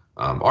world.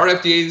 Our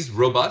FDA is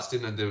robust,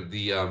 and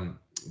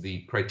the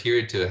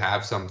criteria to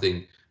have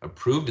something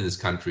approved in this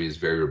country is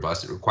very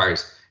robust. It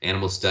requires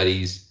animal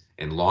studies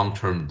and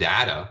long-term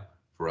data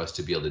for us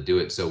to be able to do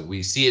it. So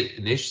we see it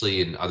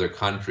initially in other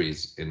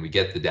countries, and we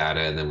get the data,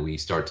 and then we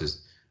start to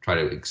try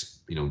to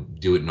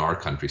do it in our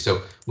country.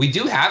 So we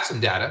do have some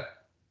data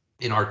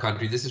in our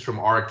country. This is from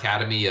our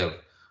Academy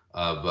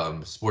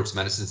of Sports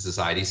Medicine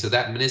Society. So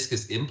that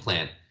meniscus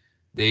implant,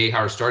 they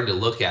are starting to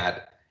look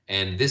at,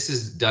 and this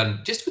is done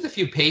just with a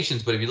few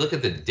patients, but if you look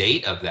at the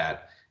date of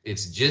that,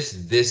 it's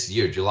just this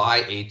year,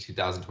 July 8,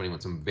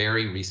 2021, some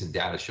very recent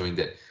data showing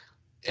that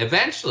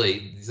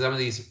eventually some of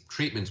these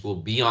treatments will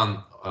be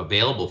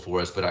available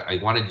for us, but I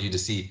wanted you to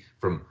see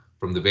from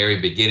the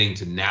very beginning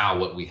to now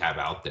what we have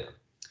out there.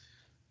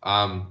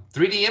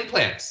 3D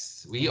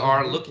implants. We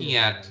are looking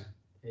at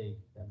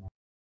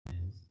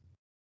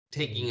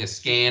taking a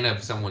scan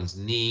of someone's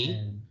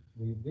knee.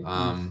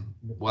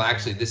 Well,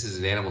 actually, this is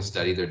an animal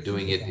study. They're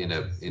doing it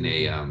in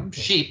a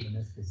sheep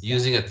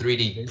using a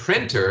 3D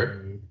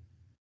printer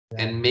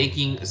and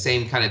making the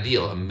same kind of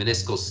deal, a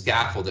meniscal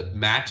scaffold that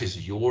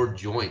matches your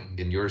joint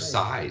and your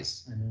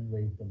size.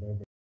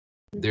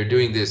 They're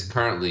doing this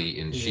currently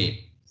in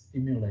sheep.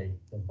 Stimulate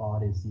the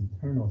body's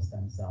internal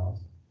stem cells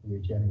to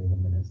regenerate the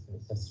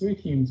meniscus. The 3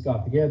 teams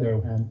got together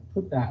and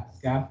put that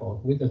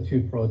scaffold with the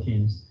 2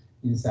 proteins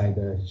inside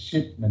the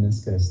sheep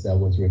meniscus that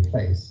was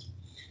replaced.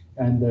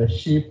 And the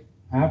sheep,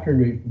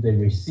 after they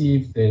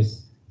received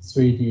this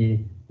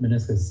 3D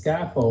meniscus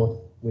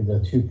scaffold with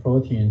the 2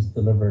 proteins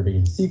delivered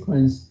in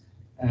sequence,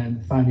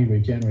 and finally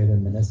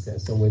regenerated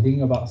meniscus. So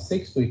within about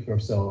 6 weeks or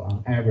so,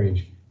 on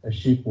average, the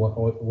sheep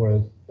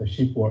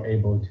were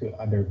able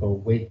to undergo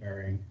weight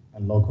bearing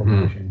and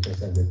locomotion.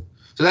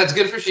 So that's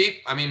good for sheep.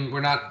 I mean,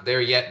 we're not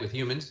there yet with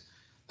humans,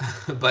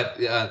 but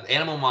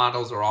animal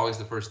models are always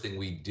the first thing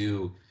we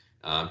do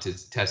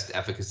to test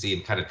efficacy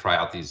and kind of try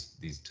out these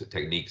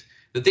techniques.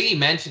 The thing he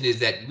mentioned is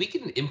that we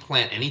can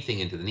implant anything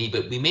into the knee,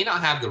 but we may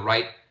not have the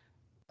right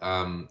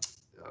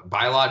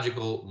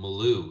biological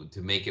milieu to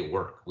make it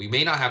work. We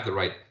may not have the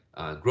right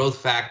growth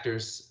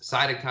factors,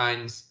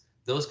 cytokines,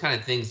 those kind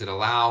of things that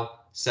allow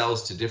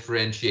cells to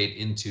differentiate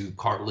into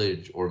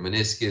cartilage or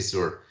meniscus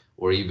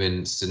or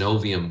even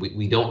synovium.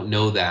 We don't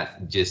know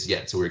that just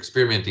yet. So we're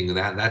experimenting with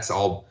that. That's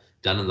all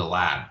done in the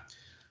lab.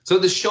 So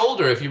the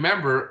shoulder, if you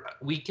remember,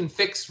 we can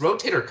fix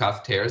rotator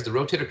cuff tears. The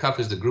rotator cuff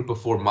is the group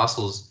of 4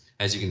 muscles,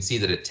 as you can see,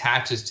 that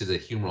attaches to the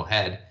humeral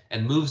head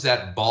and moves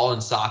that ball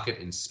and socket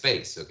in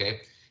space,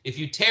 okay? If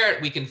you tear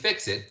it, we can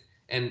fix it.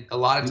 And a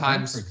lot of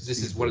times,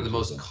 this is one of the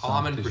most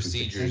common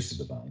procedures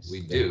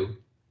we do.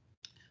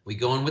 We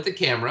go in with the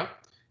camera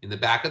in the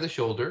back of the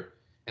shoulder,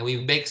 and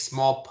we make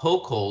small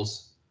poke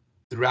holes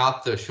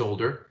throughout the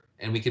shoulder,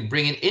 and we can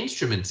bring in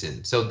instruments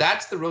in. So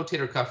that's the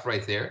rotator cuff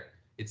right there.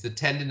 It's the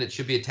tendon that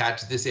should be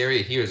attached to this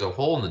area. Here is a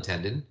hole in the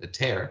tendon, a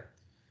tear.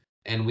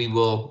 And we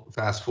will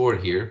fast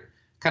forward here,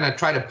 kind of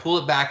try to pull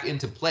it back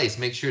into place,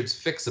 make sure it's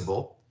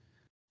fixable.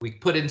 We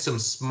put in some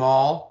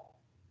small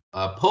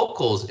poke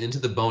holes into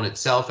the bone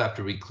itself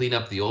after we clean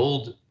up the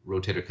old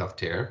rotator cuff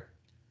tear,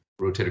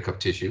 rotator cuff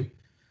tissue.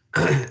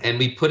 And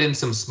we put in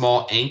some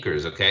small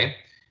anchors, okay?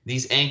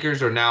 These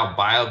anchors are now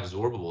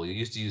bioabsorbable. You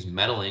used to use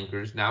metal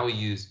anchors. Now we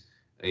use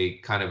a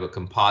kind of a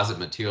composite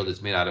material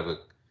that's made out of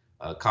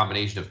a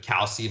combination of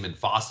calcium and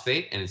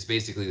phosphate, and it's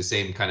basically the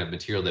same kind of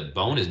material that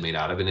bone is made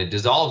out of, and it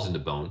dissolves into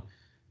bone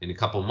in a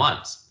couple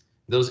months.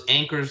 Those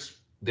anchors,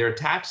 they're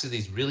attached to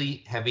these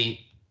really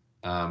heavy,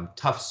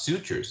 tough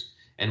sutures,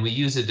 and we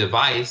use a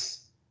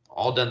device,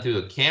 all done through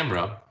a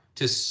camera,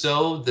 to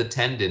sew the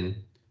tendon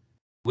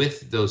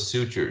with those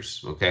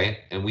sutures, okay?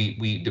 And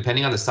we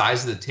depending on the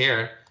size of the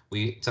tear,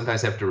 we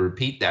sometimes have to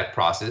repeat that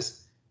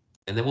process,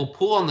 and then we'll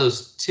pull on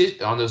those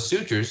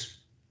sutures,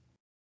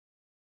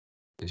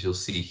 as you'll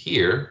see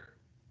here,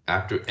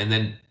 and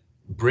then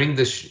bring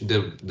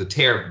the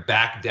tear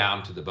back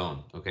down to the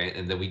bone, okay?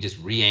 And then we just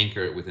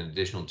re-anchor it with an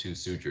additional 2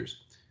 sutures.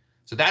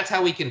 So that's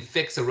how we can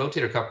fix a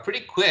rotator cuff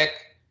pretty quick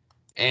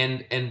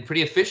and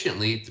pretty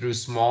efficiently through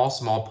small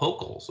poke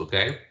holes,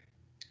 okay?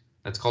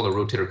 That's called a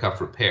rotator cuff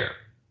repair.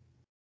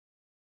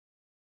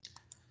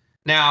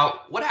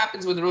 Now, what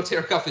happens when the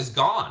rotator cuff is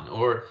gone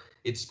or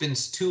it's been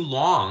too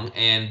long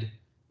and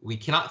we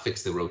cannot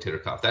fix the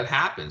rotator cuff? That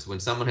happens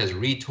when someone has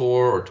retore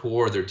or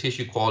tore, their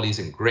tissue quality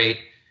isn't great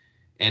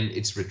and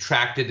it's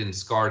retracted and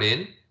scarred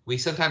in. We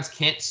sometimes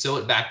can't sew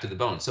it back to the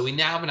bone. So we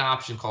now have an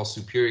option called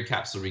superior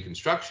capsular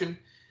reconstruction.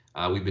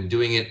 We've been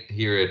doing it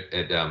here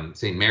at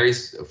St.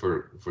 Mary's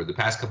for the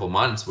past couple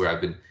months, where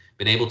I've been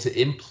able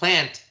to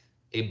implant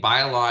a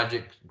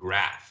biologic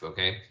graft,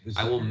 okay?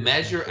 I will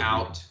measure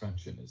out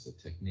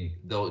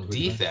the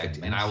defect,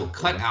 and I will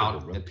cut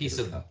out a piece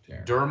of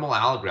dermal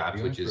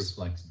allograft, which is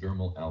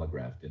dermal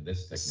allograft in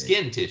this technique,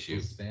 skin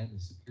tissue,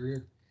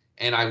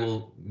 and I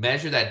will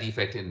measure that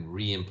defect and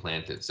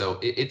reimplant it. So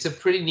it's a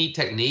pretty neat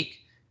technique.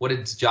 What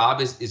its job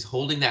is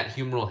holding that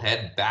humeral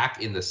head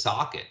back in the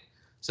socket.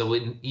 So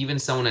when even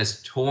someone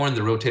has torn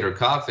the rotator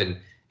cuff and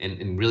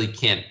really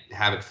can't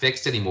have it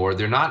fixed anymore,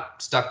 they're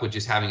not stuck with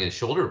just having a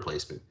shoulder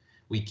replacement.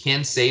 We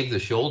can save the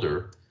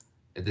shoulder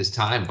at this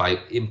time by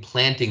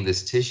implanting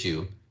this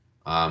tissue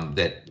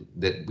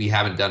that we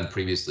haven't done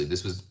previously.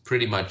 This was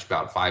pretty much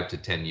about 5 to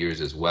 10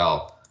 years as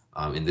well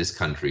in this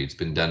country. It's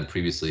been done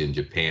previously in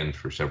Japan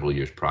for several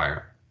years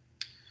prior.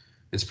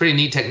 It's a pretty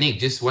neat technique.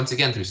 Just once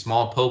again, through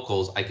small poke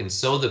holes, I can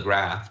sew the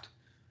graft,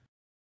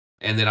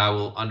 and then I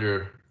will,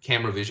 under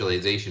camera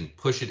visualization,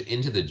 push it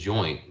into the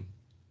joint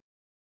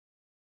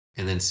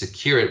and then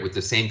secure it with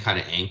the same kind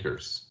of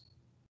anchors.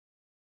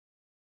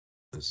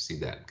 Let's see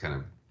that kind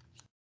of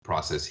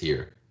process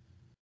here.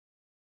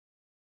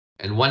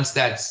 And once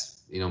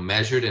that's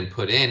measured and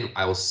put in,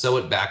 I will sew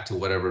it back to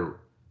whatever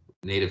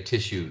native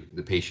tissue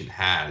the patient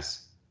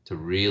has to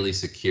really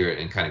secure it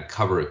and kind of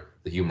cover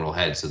the humeral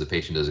head so the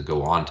patient doesn't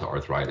go on to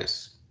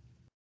arthritis.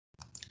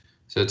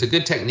 So it's a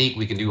good technique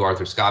we can do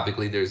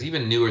arthroscopically. There's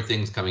even newer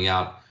things coming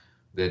out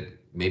that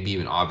maybe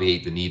even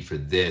obviate the need for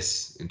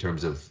this in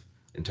terms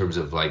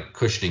of like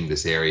cushioning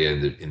this area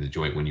in the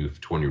joint when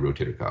you've torn your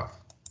rotator cuff.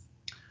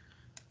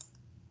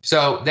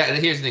 So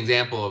here's an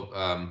example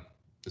of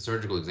a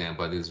surgical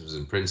example. I think this was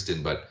in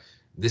Princeton, but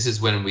this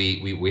is when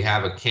we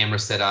have a camera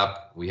set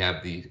up. We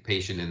have the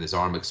patient in this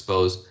arm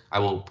exposed. I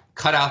will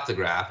cut out the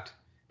graft,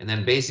 and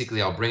then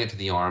basically I'll bring it to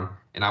the arm,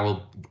 and I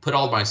will put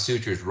all my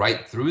sutures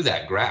right through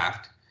that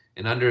graft.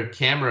 And under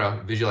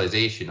camera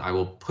visualization, I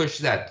will push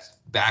that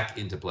back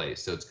into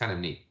place. So it's kind of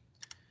neat.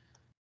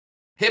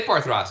 Hip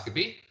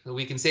arthroscopy. So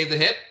we can save the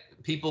hip.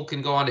 People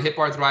can go on to hip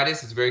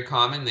arthritis. It's very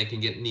common. They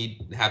can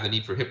have the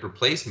need for hip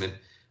replacement.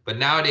 But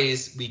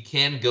nowadays, we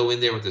can go in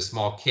there with a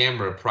small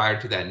camera prior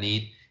to that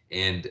need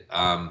and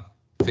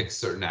fix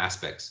certain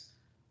aspects.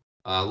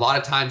 A lot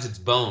of times it's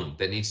bone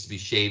that needs to be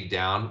shaved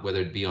down,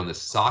 whether it be on the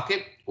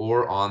socket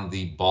or on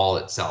the ball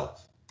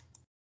itself.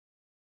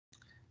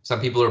 Some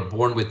people are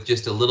born with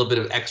just a little bit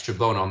of extra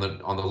bone. On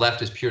the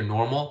left is pure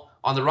normal.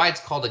 On the right, it's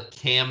called a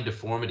cam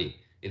deformity.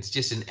 It's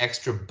just an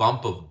extra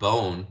bump of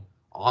bone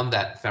on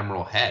that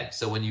femoral head.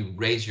 So when you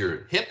raise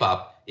your hip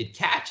up, it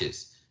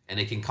catches, and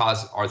it can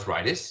cause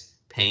arthritis,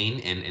 pain,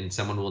 and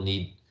someone will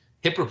need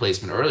hip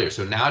replacement earlier.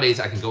 So nowadays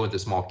I can go with a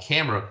small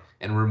camera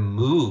and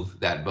remove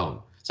that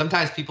bone.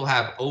 Sometimes people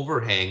have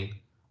overhang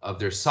of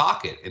their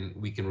socket, and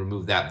we can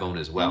remove that bone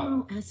as well.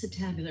 Femoral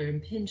acetabular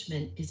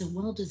impingement is a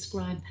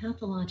well-described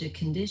pathologic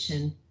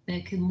condition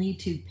that can lead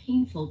to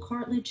painful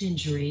cartilage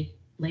injury,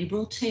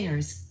 labral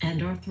tears,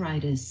 and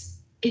arthritis.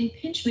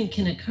 Impingement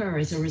can occur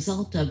as a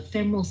result of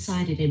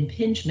femoral-sided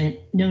impingement,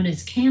 known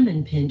as cam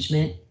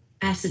impingement,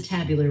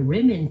 acetabular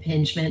rim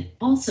impingement,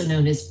 also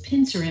known as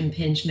pincer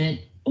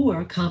impingement,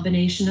 or a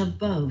combination of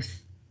both.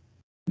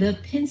 The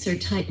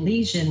pincer-type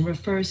lesion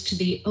refers to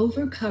the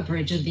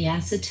overcoverage of the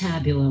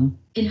acetabulum.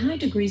 In high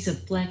degrees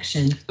of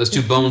flexion, those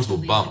two bones will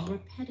bump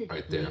repetitively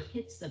right there,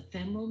 hits the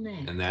femoral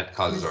neck, and that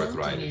causes resulting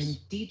arthritis. in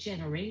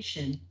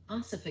degeneration,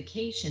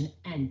 ossification,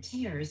 and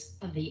tears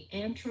of the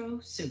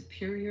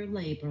anterosuperior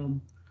labrum.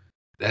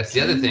 That's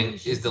the other thing,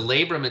 is the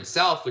labrum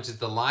itself, which is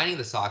the lining of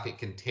the socket,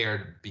 can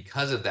tear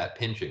because of that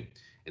pinching.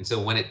 And so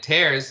when it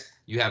tears,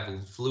 you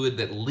have fluid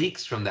that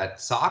leaks from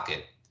that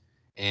socket,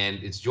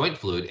 and it's joint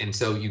fluid, and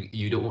so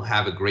you don't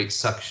have a great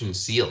suction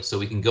seal. So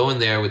we can go in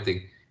there with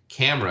the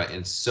camera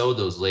and sew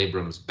those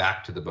labrums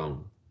back to the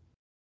bone.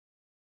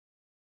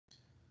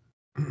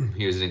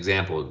 Here's an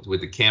example.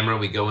 With the camera,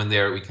 we go in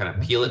there, we kind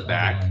of peel it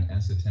back.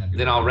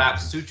 Then I'll wrap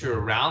suture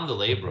around the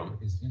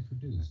labrum. Is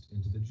introduced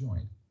into the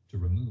joint to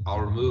remove. I'll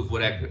remove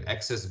what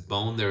excess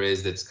bone there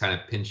is that's kind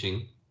of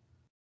pinching.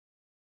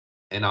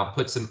 And I'll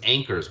put some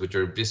anchors, which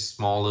are just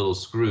small little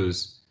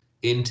screws,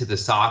 into the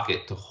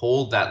socket to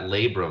hold that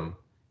labrum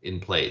in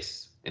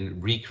place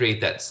and recreate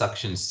that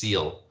suction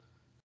seal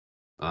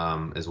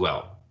as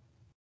well.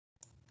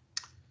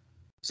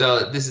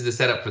 So this is the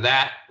setup for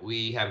that.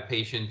 We have a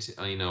patient,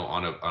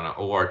 on an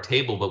OR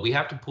table, but we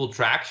have to pull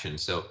traction.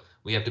 So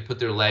we have to put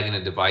their leg in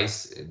a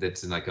device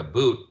that's in like a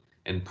boot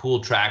and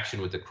pull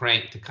traction with the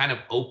crank to kind of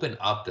open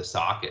up the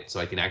socket so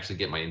I can actually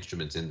get my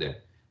instruments in there.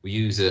 We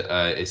use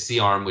a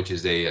C-arm, which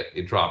is a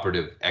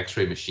intraoperative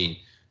X-ray machine,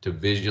 to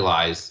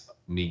visualize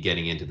me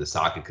getting into the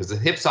socket, because the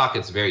hip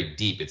socket's very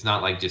deep. It's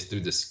not like just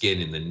through the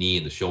skin in the knee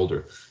and the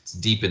shoulder. It's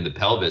deep in the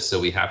pelvis, so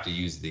we have to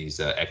use these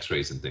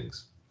X-rays and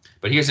things.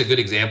 But here's a good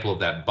example of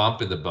that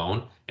bump in the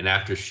bone, and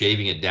after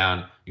shaving it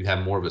down, you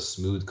have more of a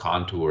smooth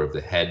contour of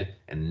the head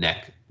and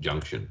neck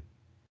junction.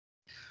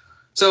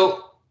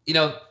 So,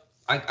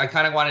 I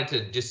kind of wanted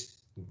to just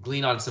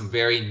glean on some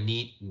very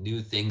neat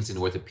new things in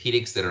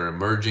orthopedics that are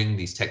emerging.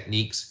 These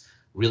techniques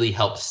really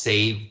help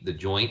save the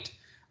joint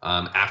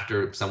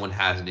after someone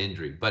has an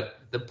injury. But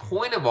the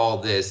point of all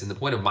this, and the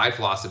point of my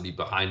philosophy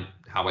behind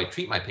how I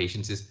treat my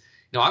patients, is,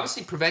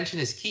 obviously prevention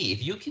is key.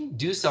 If you can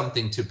do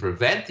something to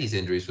prevent these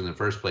injuries from the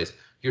first place,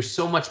 you're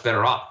so much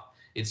better off.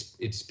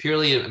 It's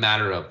purely a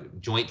matter of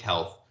joint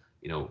health,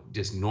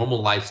 just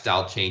normal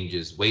lifestyle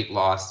changes, weight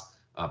loss,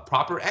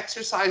 proper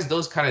exercise,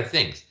 those kind of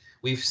things.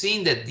 We've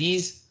seen that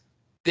these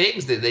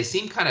things, that they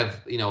seem kind of,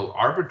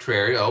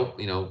 arbitrary,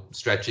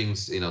 stretching,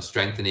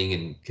 strengthening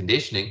and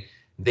conditioning,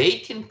 they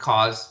can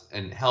cause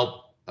and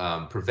help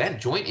prevent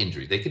joint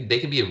injury. They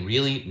can be a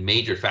really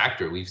major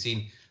factor. We've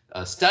seen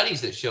studies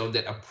that showed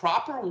that a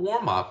proper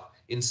warm-up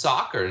in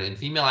soccer and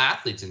female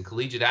athletes and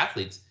collegiate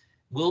athletes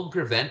will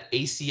prevent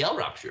ACL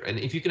rupture. And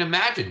if you can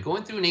imagine,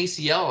 going through an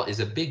ACL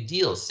is a big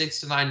deal, 6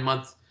 to 9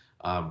 month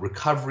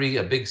recovery,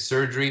 a big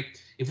surgery.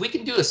 If we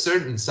can do a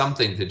certain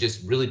something to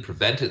just really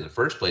prevent it in the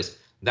first place,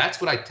 that's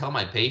what I tell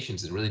my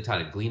patients and really try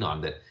to glean on,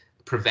 that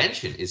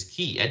prevention is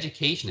key,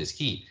 education is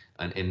key,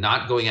 and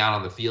not going out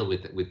on the field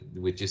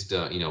with just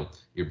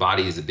your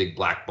body is a big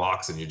black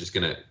box and you're just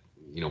gonna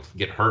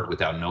get hurt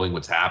without knowing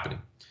what's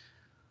happening.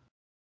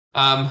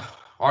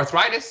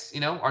 Arthritis,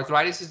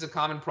 arthritis is a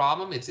common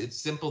problem. It's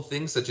simple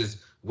things such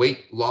as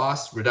weight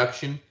loss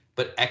reduction,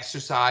 but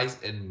exercise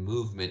and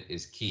movement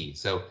is key.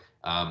 So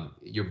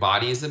your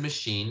body is a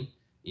machine.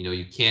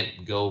 You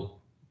can't go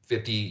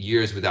 50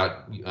 years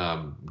without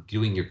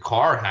doing your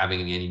car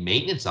having any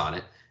maintenance on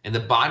it. And the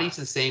body's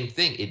the same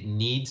thing. It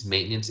needs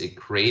maintenance. It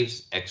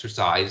craves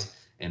exercise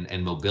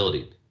and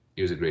mobility.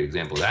 Here's a great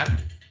example of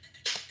that.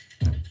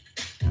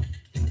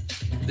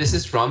 This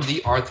is from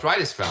the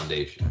Arthritis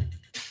Foundation.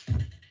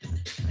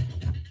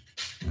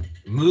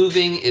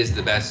 Moving is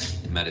the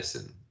best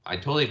medicine. I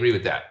totally agree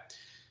with that.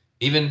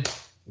 Even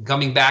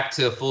coming back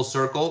to full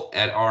circle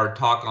at our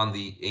talk on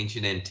the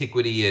ancient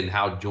antiquity and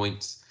how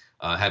joints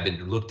have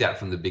been looked at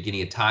from the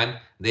beginning of time,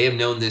 they have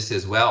known this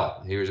as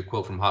well. Here's a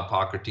quote from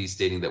Hippocrates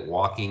stating that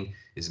walking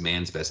is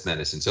man's best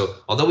medicine. So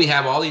although we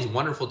have all these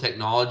wonderful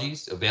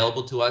technologies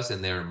available to us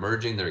and they're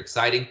emerging, they're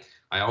exciting,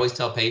 I always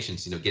tell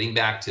patients, getting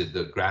back to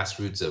the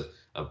grassroots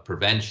of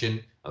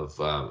prevention,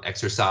 of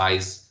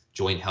exercise,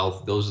 joint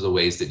health, those are the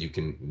ways that you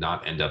can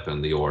not end up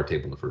on the OR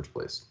table in the first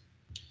place.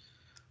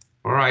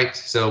 All right,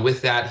 so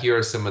with that, here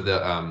are some of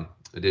the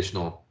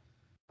additional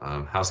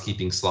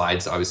housekeeping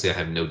slides. Obviously, I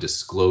have no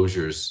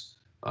disclosures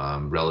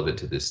relevant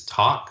to this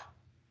talk.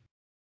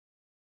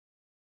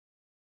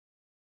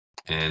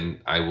 And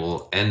I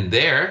will end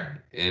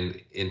there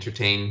and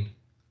entertain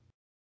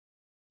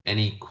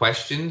any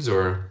questions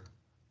or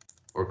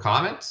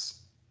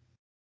comments.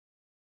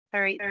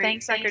 All right,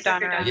 thanks, Dr.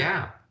 Dhanaraj.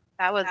 Yeah.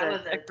 That was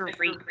a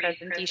great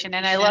presentation,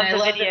 and I love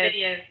the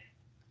video.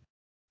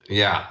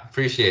 Yeah,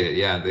 appreciate it.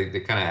 Yeah, they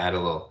kind of add a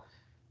little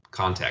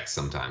context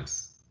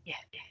sometimes. Yeah.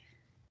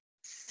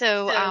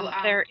 So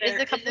there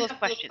is a couple of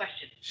questions.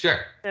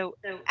 Sure. So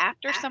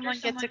after someone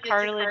gets a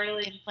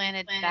cartilage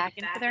implanted back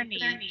into their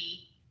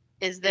knee,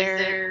 is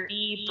their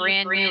knee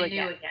brand new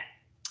again?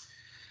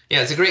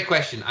 Yeah, it's a great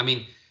question. I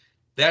mean,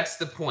 that's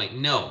the point.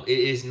 No, it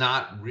is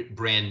not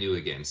brand new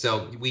again.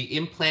 So we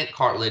implant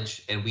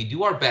cartilage and we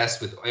do our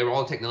best with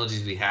all the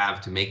technologies we have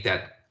to make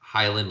that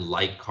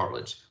hyaline-like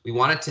cartilage. We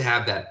want it to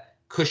have that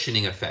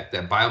cushioning effect,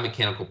 that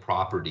biomechanical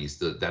properties,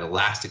 that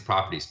elastic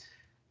properties.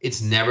 It's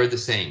never the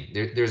same.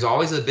 There's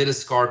always a bit of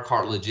scar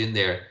cartilage in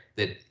there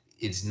that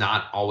it's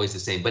not always the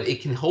same, but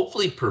it can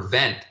hopefully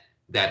prevent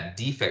that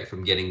defect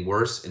from getting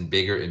worse and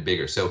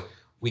bigger. So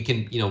we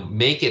can,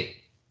 make it,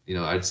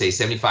 I'd say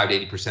 75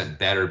 to 80%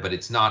 better, but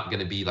it's not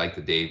going to be like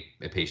the day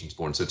a patient's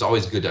born. So it's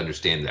always good to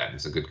understand that.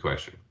 It's a good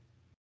question.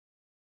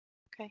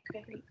 Okay,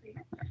 great.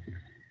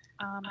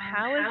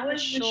 How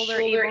is the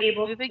shoulder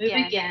able to move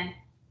again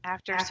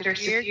after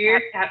severe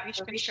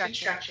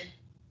reconstruction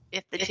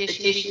if the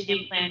tissue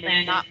being implanted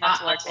is not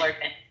muscle or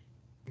tendon?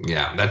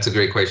 Yeah, that's a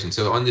great question.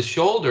 So on the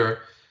shoulder,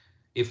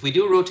 if we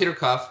do a rotator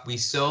cuff, we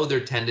sew their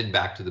tendon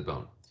back to the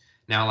bone.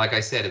 Now, like I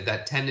said, if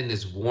that tendon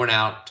is worn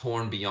out,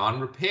 torn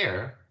beyond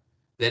repair,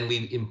 then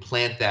we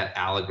implant that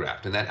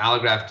allograft. And that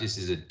allograft just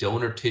is a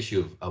donor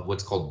tissue of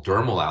what's called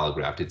dermal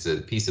allograft. It's a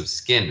piece of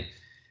skin.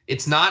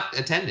 It's not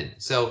a tendon,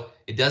 so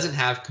it doesn't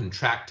have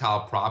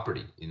contractile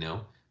property,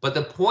 But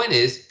the point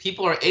is,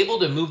 people are able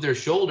to move their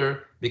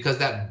shoulder because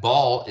that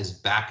ball is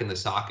back in the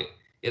socket.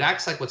 It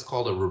acts like what's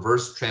called a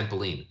reverse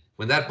trampoline.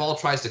 When that ball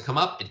tries to come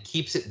up, it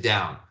keeps it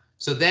down.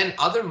 So then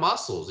other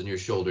muscles in your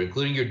shoulder,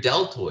 including your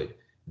deltoid,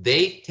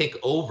 they take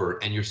over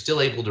and you're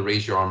still able to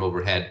raise your arm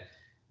overhead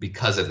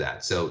because of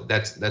that. So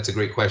that's a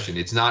great question.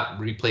 It's not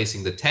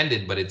replacing the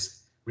tendon, but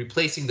it's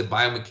replacing the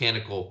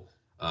biomechanical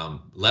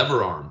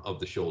lever arm of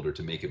the shoulder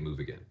to make it move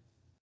again.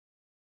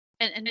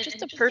 And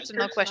just a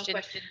personal question.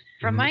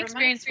 From my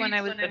experience when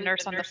I was a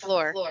nurse on the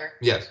floor,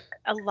 yes,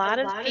 a lot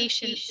of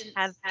patients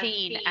have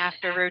pain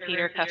after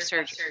rotator cuff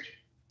surgery.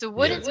 So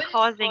what is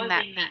causing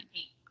that pain?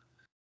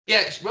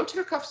 Yeah,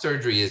 rotator cuff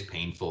surgery is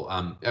painful.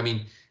 I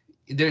mean,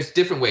 there's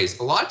different ways.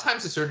 A lot of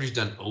times the surgery is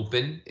done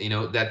open.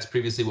 That's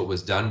previously what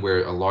was done,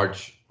 where a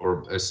large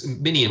or a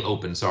mini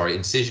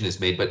incision is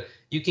made. But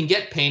you can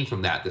get pain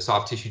from that, the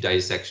soft tissue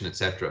dissection,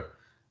 etc.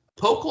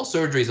 Focal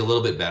surgery is a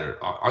little bit better.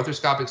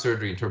 Arthroscopic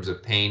surgery in terms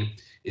of pain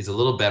is a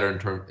little better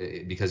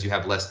because you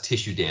have less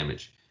tissue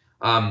damage.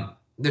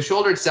 The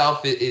shoulder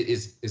itself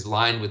is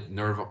lined with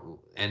nerve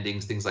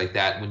endings, things like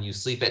that. When you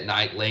sleep at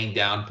night, laying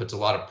down puts a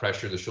lot of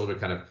pressure. The shoulder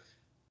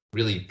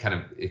really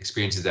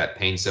experiences that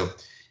pain. So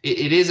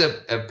it is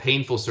a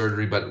painful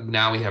surgery, but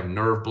now we have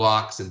nerve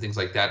blocks and things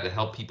like that to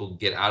help people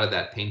get out of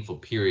that painful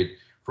period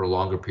for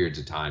longer periods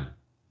of time.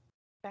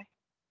 Okay.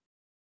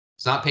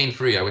 It's not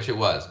pain-free. I wish it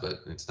was,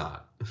 but it's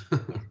not.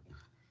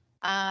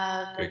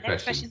 The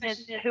next question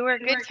is, who are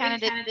good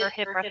candidates for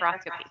hip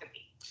arthroscopy?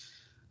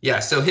 Yeah,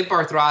 so hip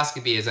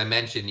arthroscopy, as I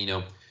mentioned,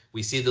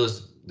 we see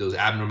those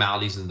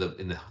abnormalities in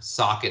the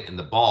socket and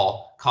the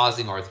ball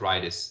causing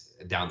arthritis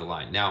down the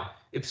line. Now,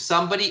 if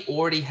somebody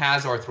already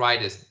has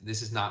arthritis,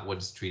 this is not what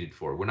it's treated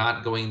for. We're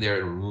not going there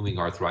and removing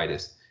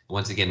arthritis.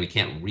 Once again, we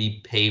can't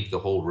repave the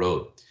whole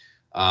road.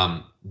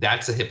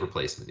 That's a hip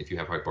replacement if you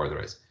have hip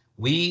arthritis.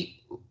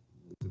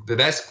 The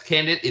best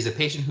candidate is a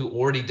patient who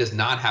already does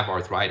not have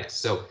arthritis.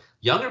 So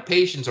younger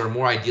patients are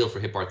more ideal for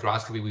hip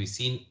arthroscopy. We've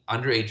seen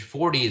under age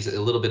 40 is a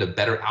little bit of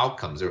better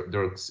outcomes.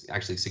 There are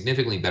actually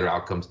significantly better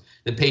outcomes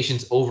than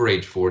patients over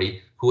age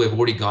 40 who have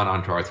already gone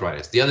on to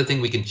arthritis. The other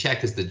thing we can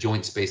check is the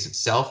joint space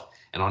itself.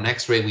 And on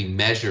X-ray, we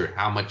measure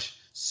how much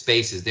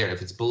space is there.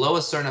 If it's below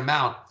a certain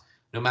amount,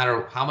 no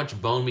matter how much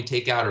bone we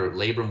take out or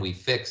labrum we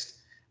fixed,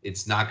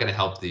 it's not going to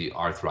help the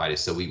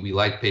arthritis. So we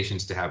like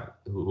patients to have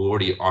who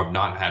already have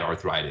not had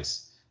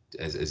arthritis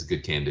as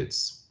good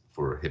candidates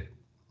for hip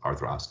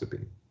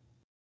arthroscopy.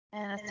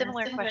 And a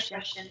similar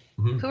question.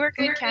 Who are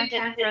good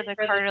candidates for the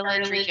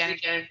cartilage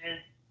regenerative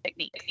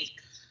techniques?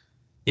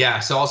 Yeah,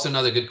 so also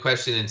another good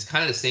question. It's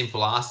kind of the same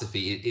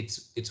philosophy.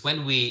 It's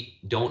when we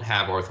don't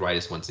have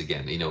arthritis once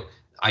again.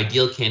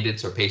 Ideal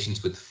candidates are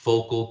patients with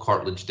focal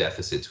cartilage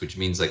deficits, which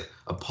means like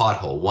a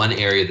pothole, one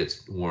area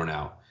that's worn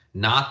out,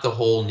 not the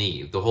whole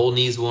knee. If the whole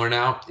knee is worn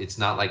out, it's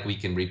not like we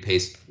can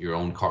repaste your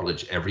own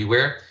cartilage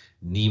everywhere.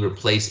 Knee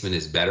replacement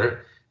is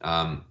better.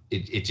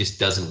 It just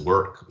doesn't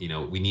work.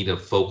 We need a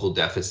focal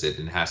deficit,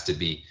 and it has to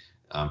be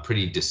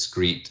pretty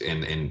discrete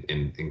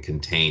and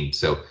contained.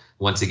 So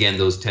once again,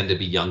 those tend to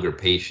be younger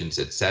patients,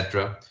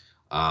 etc.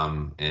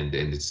 And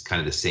it's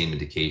kind of the same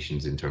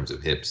indications in terms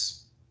of hips.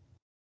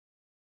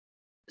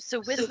 So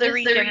with the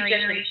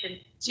regeneration,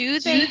 do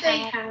they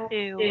have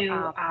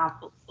to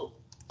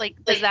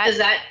does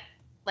that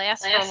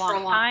last for a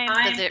long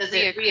time? Does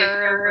it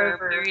reoccur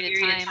over a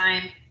period of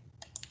time?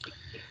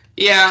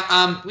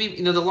 Yeah,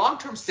 the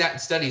long-term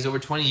studies over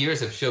 20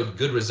 years have showed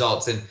good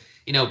results, and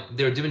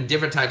they're doing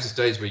different types of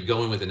studies where you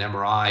go in with an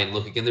MRI and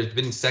look again. There's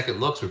been second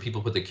looks where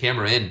people put the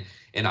camera in,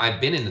 and I've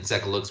been in the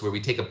second looks where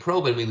we take a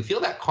probe and we feel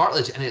that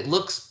cartilage, and it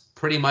looks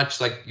pretty much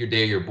like your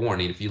day you're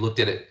born. If you looked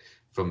at it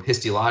from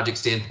histologic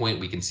standpoint,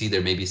 we can see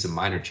there may be some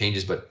minor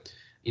changes, but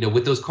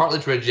with those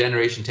cartilage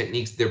regeneration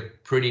techniques, they're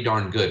pretty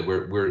darn good.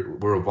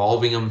 We're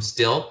evolving them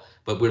still,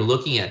 but we're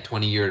looking at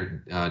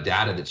 20-year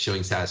data that's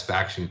showing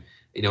satisfaction.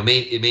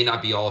 It may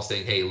not be all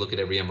saying, hey, look at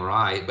every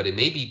MRI, but it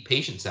may be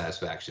patient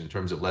satisfaction in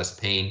terms of less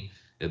pain,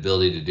 the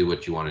ability to do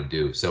what you want to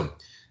do. So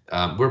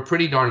we're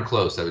pretty darn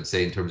close, I would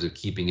say, in terms of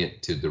keeping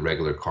it to the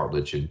regular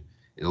cartilage. And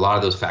a lot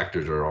of those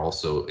factors are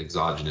also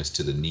exogenous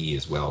to the knee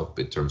as well,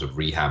 in terms of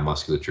rehab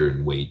musculature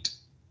and weight.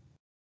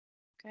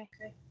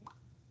 Okay.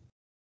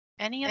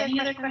 Any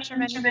other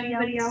questions from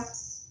anybody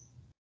else?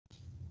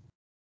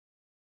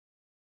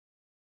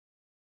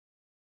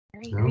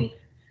 Great.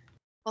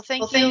 Well,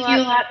 thank you a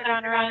lot,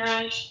 Dr.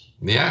 Dhanaraj.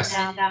 Yes.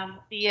 And,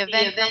 the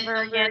event number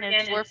again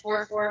is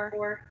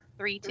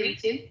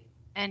 44432.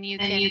 And you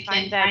can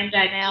find that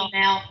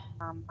email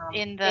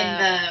in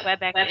the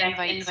WebEx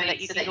invite so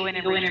that you can go in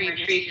and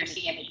retrieve your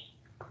CME.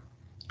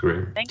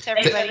 Great. Thanks,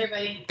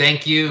 everybody.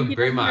 Thank you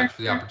very much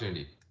for the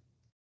opportunity.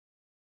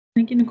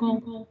 Thank you,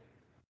 Nicole.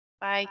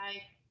 Bye.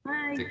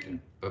 Bye. Take care.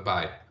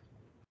 Bye-bye.